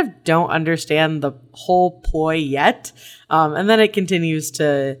you kind of don't understand the whole ploy yet. And then it continues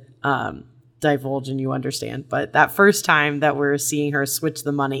to divulge and you understand. But that first time that we're seeing her switch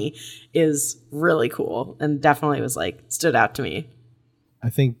the money is really cool and definitely was like stood out to me. I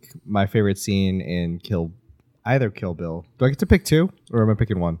think my favorite scene in Kill Bill. Do I get to pick two or am I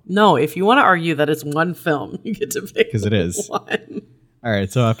picking one? No, if you want to argue that it's one film, you get to pick because it is one. All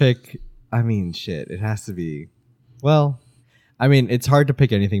right, so it has to be. Well, I mean, it's hard to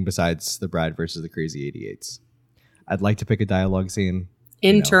pick anything besides The Bride versus the Crazy 88s. I'd like to pick a dialogue scene.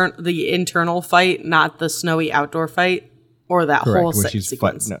 The internal fight, not the snowy outdoor fight, or that Correct, whole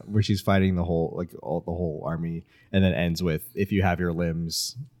sequence. Where she's fighting the whole army, and then ends with, "If you have your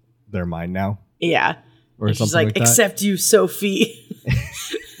limbs, they're mine now." Yeah, or and something she's like that. "Except you, Sophie."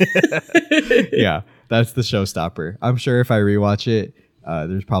 Yeah, that's the showstopper. I'm sure if I rewatch it,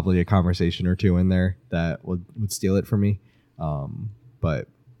 there's probably a conversation or two in there that would steal it from me. But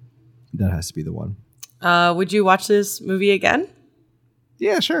that has to be the one. Would you watch this movie again?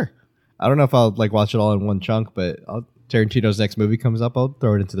 Yeah, sure. I don't know if I'll like watch it all in one chunk, but Tarantino's next movie comes up, I'll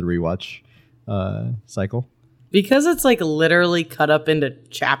throw it into the rewatch cycle. Because it's like literally cut up into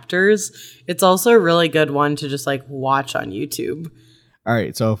chapters, it's also a really good one to just like watch on YouTube. All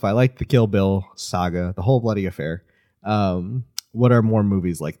right, so if I like the Kill Bill saga, the whole bloody affair, what are more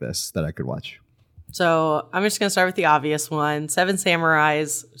movies like this that I could watch? So I'm just going to start with the obvious one. Seven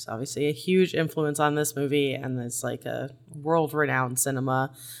Samurais is obviously a huge influence on this movie, and it's like a world-renowned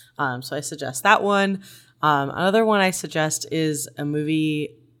cinema. So I suggest that one. Another one I suggest is a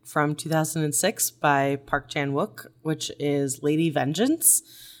movie from 2006 by Park Chan-wook, which is Lady Vengeance.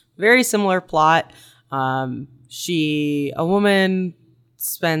 Very similar plot. A woman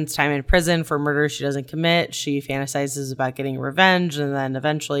spends time in prison for murder she doesn't commit. She fantasizes about getting revenge and then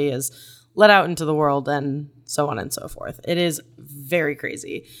eventually is let out into the world and so on and so forth. It is very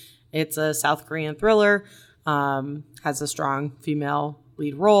crazy. It's a South Korean thriller, has a strong female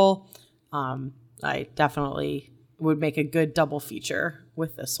lead role. I definitely would make a good double feature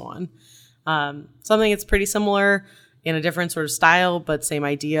with this one. Something that's pretty similar in a different sort of style, but same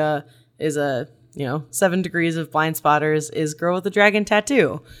idea is 7 Degrees of Blind Spotters is Girl with the Dragon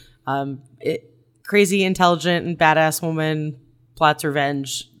Tattoo. Crazy, intelligent, and badass woman plots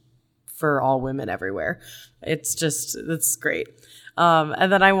revenge for all women everywhere. It's great.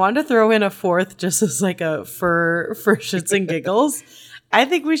 And then I wanted to throw in a fourth just as like for shits and giggles. I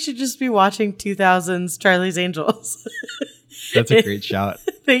think we should just be watching 2000's Charlie's Angels. That's a great shout.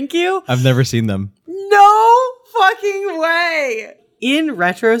 Thank you. I've never seen them. No fucking way. In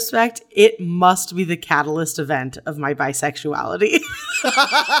retrospect, it must be the catalyst event of my bisexuality.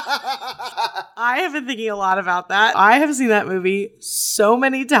 I have been thinking a lot about that. I have seen that movie so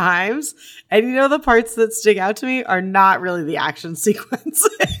many times. And the parts that stick out to me are not really the action sequences.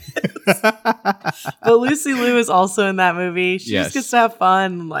 But Lucy Liu is also in that movie. She just gets to have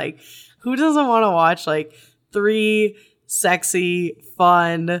fun. Like, who doesn't want to watch like 3 sexy,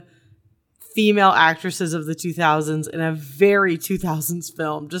 fun female actresses of the 2000s in a very 2000s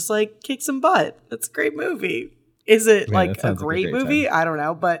film? Just like kick some butt. That's a great movie. Is it like a great movie? I don't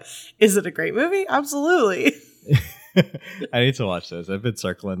know, but is it a great movie? Absolutely. I need to watch those. I've been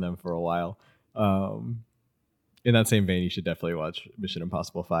circling them for a while. In that same vein, you should definitely watch Mission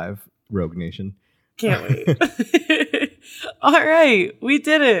Impossible 5 Rogue Nation. Can't wait. All right. We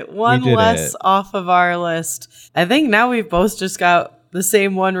did it. One less off of our list. I think now we've both just got the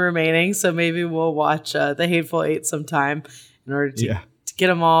same one remaining, so maybe we'll watch The Hateful Eight sometime in order to get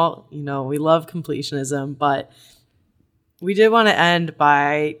them all. We love completionism, but we did want to end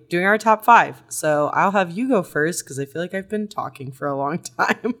by doing our top 5. So I'll have you go first because I feel like I've been talking for a long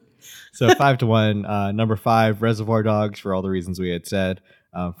time. So 5-1. Number 5, Reservoir Dogs, for all the reasons we had said.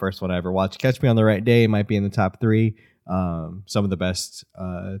 First one I ever watched. Catch Me on the Right Day might be in the top 3. Some of the best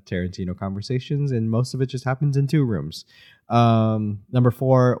Tarantino conversations, and most of it just happens in 2 rooms. Number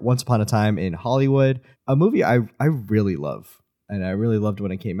 4, Once Upon a Time in Hollywood, a movie I really love. And I really loved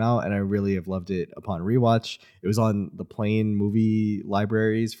when it came out, and I really have loved it upon rewatch. It was on the Plane movie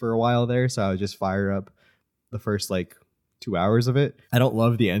libraries for a while there, so I would just fire up the first 2 hours of it. I don't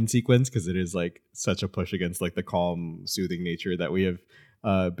love the end sequence because it is such a push against the calm, soothing nature that we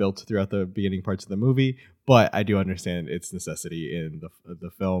have built throughout the beginning parts of the movie. But I do understand its necessity in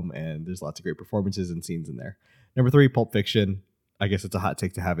the film, and there's lots of great performances and scenes in there. Number 3, Pulp Fiction. I guess it's a hot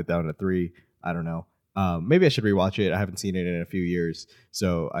take to have it down at 3. I don't know. Maybe I should rewatch it. I haven't seen it in a few years,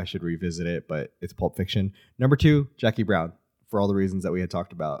 so I should revisit it, but it's Pulp Fiction. Number 2, Jackie Brown. For all the reasons that we had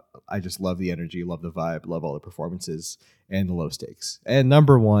talked about. I just love the energy, love the vibe, love all the performances and the low stakes. And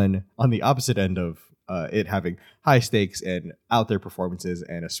number 1, on the opposite end of it having high stakes and out there performances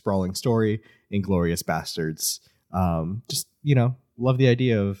and a sprawling story, Inglourious Bastards. Just, love the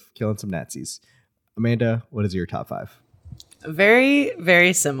idea of killing some Nazis. Amanda, what is your top 5? Very,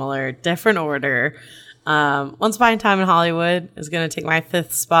 very similar, different order. Once Upon a Time in Hollywood is going to take my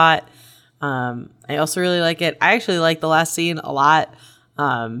 5th spot. I also really like it. I actually like The Last Scene a lot.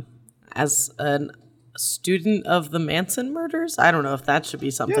 As a student of the Manson murders, I don't know if that should be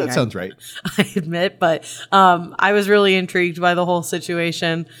something. Yeah, that sounds right. I admit, but I was really intrigued by the whole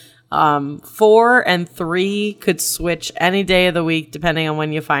situation. 4 and 3 could switch any day of the week depending on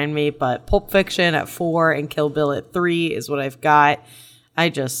when you find me, but Pulp Fiction at 4 and Kill Bill at 3 is what I've got.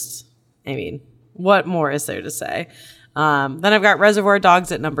 What more is there to say? Then I've got Reservoir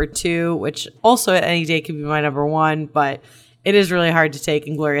Dogs at number 2, which also at any day could be my number 1, but it is really hard to take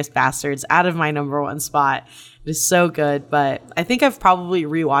Inglourious Bastards out of my number 1 spot. It is so good, but I think I've probably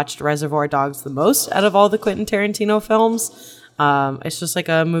rewatched Reservoir Dogs the most out of all the Quentin Tarantino films. It's just like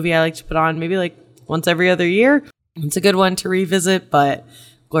a movie I like to put on maybe like once every other year. It's a good one to revisit, but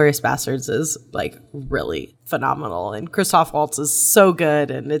Inglourious Bastards is like really phenomenal, and Christoph Waltz is so good,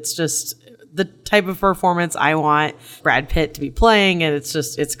 and it's just the type of performance I want Brad Pitt to be playing, and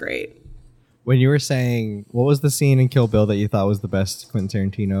it's great. When you were saying, what was the scene in Kill Bill that you thought was the best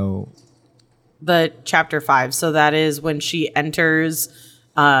Quentin Tarantino? The chapter 5. So that is when she enters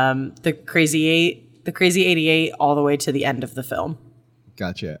the Crazy 88 all the way to the end of the film.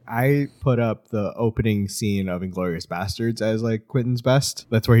 Gotcha. I put up the opening scene of Inglourious Bastards as like Quentin's best.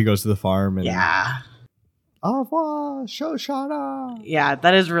 That's where he goes to the farm and au revoir, Shoshana. Yeah,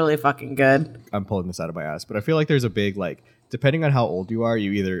 that is really fucking good. I'm pulling this out of my ass, but I feel like there's a big, like, depending on how old you are,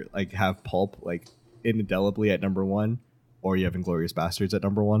 you either like have Pulp like indelibly at number 1, or you have Inglourious Bastards at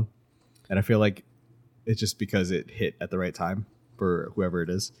number 1. And I feel like it's just because it hit at the right time for whoever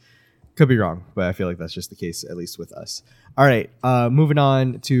it is. Could be wrong, but I feel like that's just the case, at least with us. All right, moving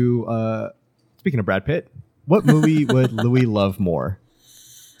on to speaking of Brad Pitt, what movie would Louis love more?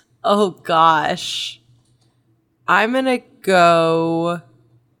 Oh gosh. I'm going to go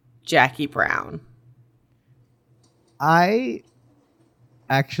Jackie Brown. I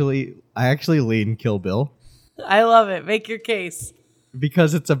actually lean Kill Bill. I love it. Make your case.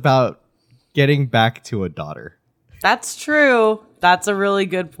 Because it's about getting back to a daughter. That's true. That's a really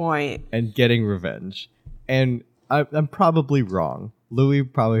good point. And getting revenge. And I'm probably wrong. Louis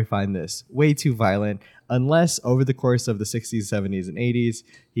would probably find this way too violent, unless over the course of the 60s, 70s, and 80s,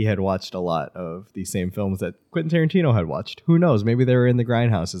 he had watched a lot of the same films that Quentin Tarantino had watched. Who knows? Maybe they were in the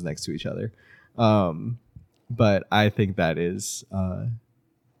grindhouses next to each other. But I think that is,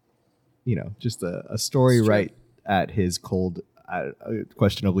 just a story right at his cold,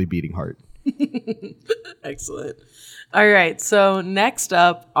 questionably beating heart. Excellent. All right. So next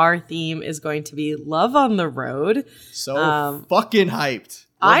up, our theme is going to be Love on the Road. So fucking hyped.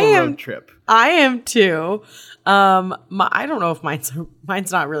 Road trip. I am too. I don't know if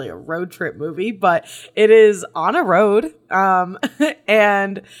mine's not really a road trip movie, but it is on a road.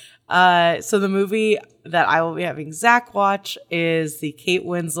 And so the movie that I will be having Zach watch is the Kate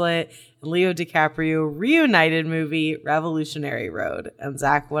Winslet and Leo DiCaprio reunited movie, Revolutionary Road. And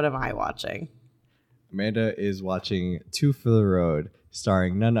Zach, what am I watching? Amanda is watching Two for the Road,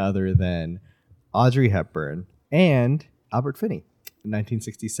 starring none other than Audrey Hepburn and Albert Finney.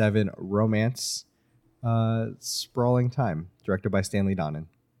 1967 romance, sprawling time, directed by Stanley Donen.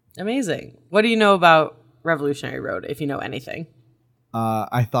 Amazing. What do you know about Revolutionary Road, if you know anything?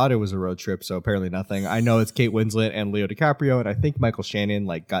 I thought it was a road trip, so apparently nothing. I know it's Kate Winslet and Leo DiCaprio, and I think Michael Shannon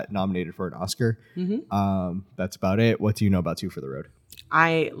got nominated for an Oscar. Mm-hmm. That's about it. What do you know about Two for the Road?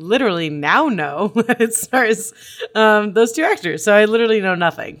 I literally now know that it stars those two actors, so I literally know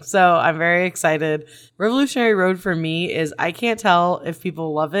nothing. So I'm very excited. Revolutionary Road for me is, I can't tell if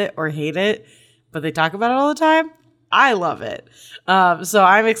people love it or hate it, but they talk about it all the time. I love it. So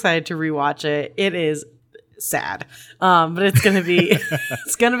I'm excited to rewatch it. It is sad, but it's gonna be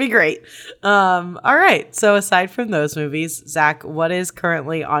it's gonna be great. All right, so aside from those movies, Zach, what is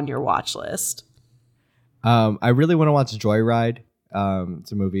currently on your watch list? I really want to watch Joyride.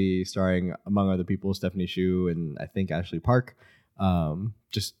 It's a movie starring, among other people, Stephanie Hsu and I think Ashley Park.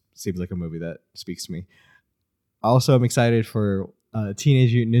 Just seems like a movie that speaks to me. Also, I'm excited for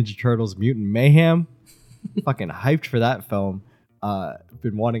Teenage Mutant Ninja Turtles Mutant Mayhem. Fucking hyped for that film.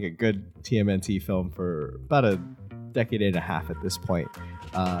 Been wanting a good TMNT film for about a decade and a half at this point.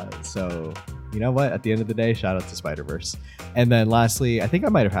 So you know what? At the end of the day, shout out to Spider-Verse. And then lastly, I think I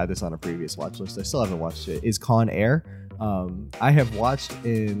might have had this on a previous watch list. I still haven't watched it. Is Con Air. I have watched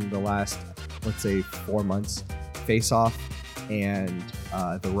in the last, let's say, 4 months, Face Off and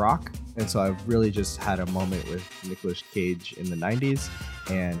The Rock. And so I've really just had a moment with Nicolas Cage in the 90s.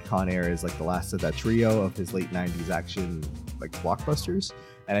 And Con Air is like the last of that trio of his late 90s action like blockbusters.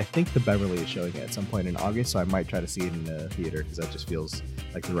 And I think The Beverly is showing it at some point in August, so I might try to see it in the theater because that just feels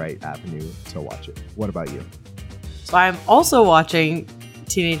like the right avenue to watch it. What about you? So I'm also watching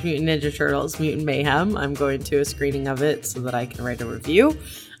Teenage Mutant Ninja Turtles Mutant Mayhem. I'm going to a screening of it so that I can write a review.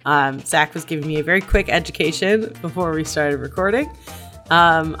 Zach was giving me a very quick education before we started recording.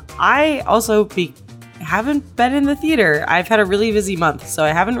 I also haven't been in the theater. I've had a really busy month, so I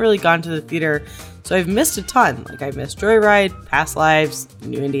haven't really gone to the theater. So I've missed a ton. Like I missed Joyride, Past Lives, the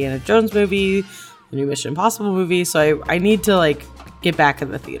new Indiana Jones movie, the new Mission Impossible movie. So I need to like get back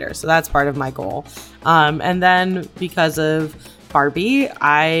in the theater. So that's part of my goal. And then because of Barbie,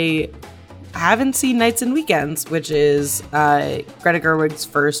 I haven't seen Nights and Weekends, which is Greta Gerwig's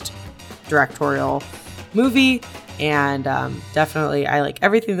first directorial movie. And definitely, I like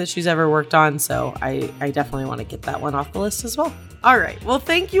everything that she's ever worked on. So I definitely want to get that one off the list as well. All right. Well,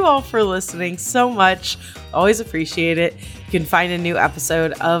 thank you all for listening so much. Always appreciate it. You can find a new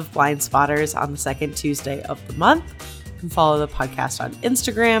episode of Blind Spotters on the second Tuesday of the month. You can follow the podcast on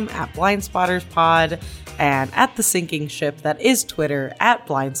Instagram at Blind Spotters Pod and at The Sinking Ship, that is Twitter, at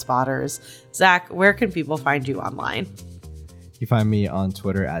Blind Spotters. Zach, where can people find you online? You find me on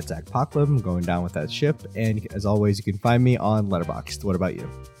Twitter at Zach Pocklum. I'm going down with that ship. And as always, you can find me on Letterboxd. What about you?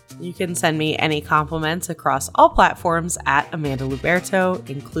 You can send me any compliments across all platforms at Amanda Luberto,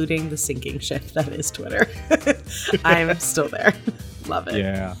 including The Sinking Ship, that is Twitter. I'm still there. Love it.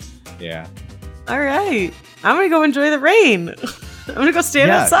 Yeah. All right. I'm going to go enjoy the rain. I'm going to go stand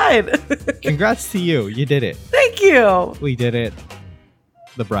outside. Congrats to you. You did it. Thank you. We did it.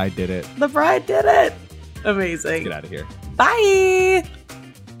 The bride did it. The bride did it. Amazing. Let's get out of here. Bye.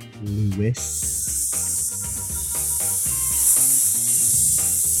 Lewis.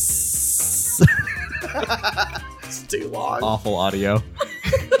 It's too long. Awful audio.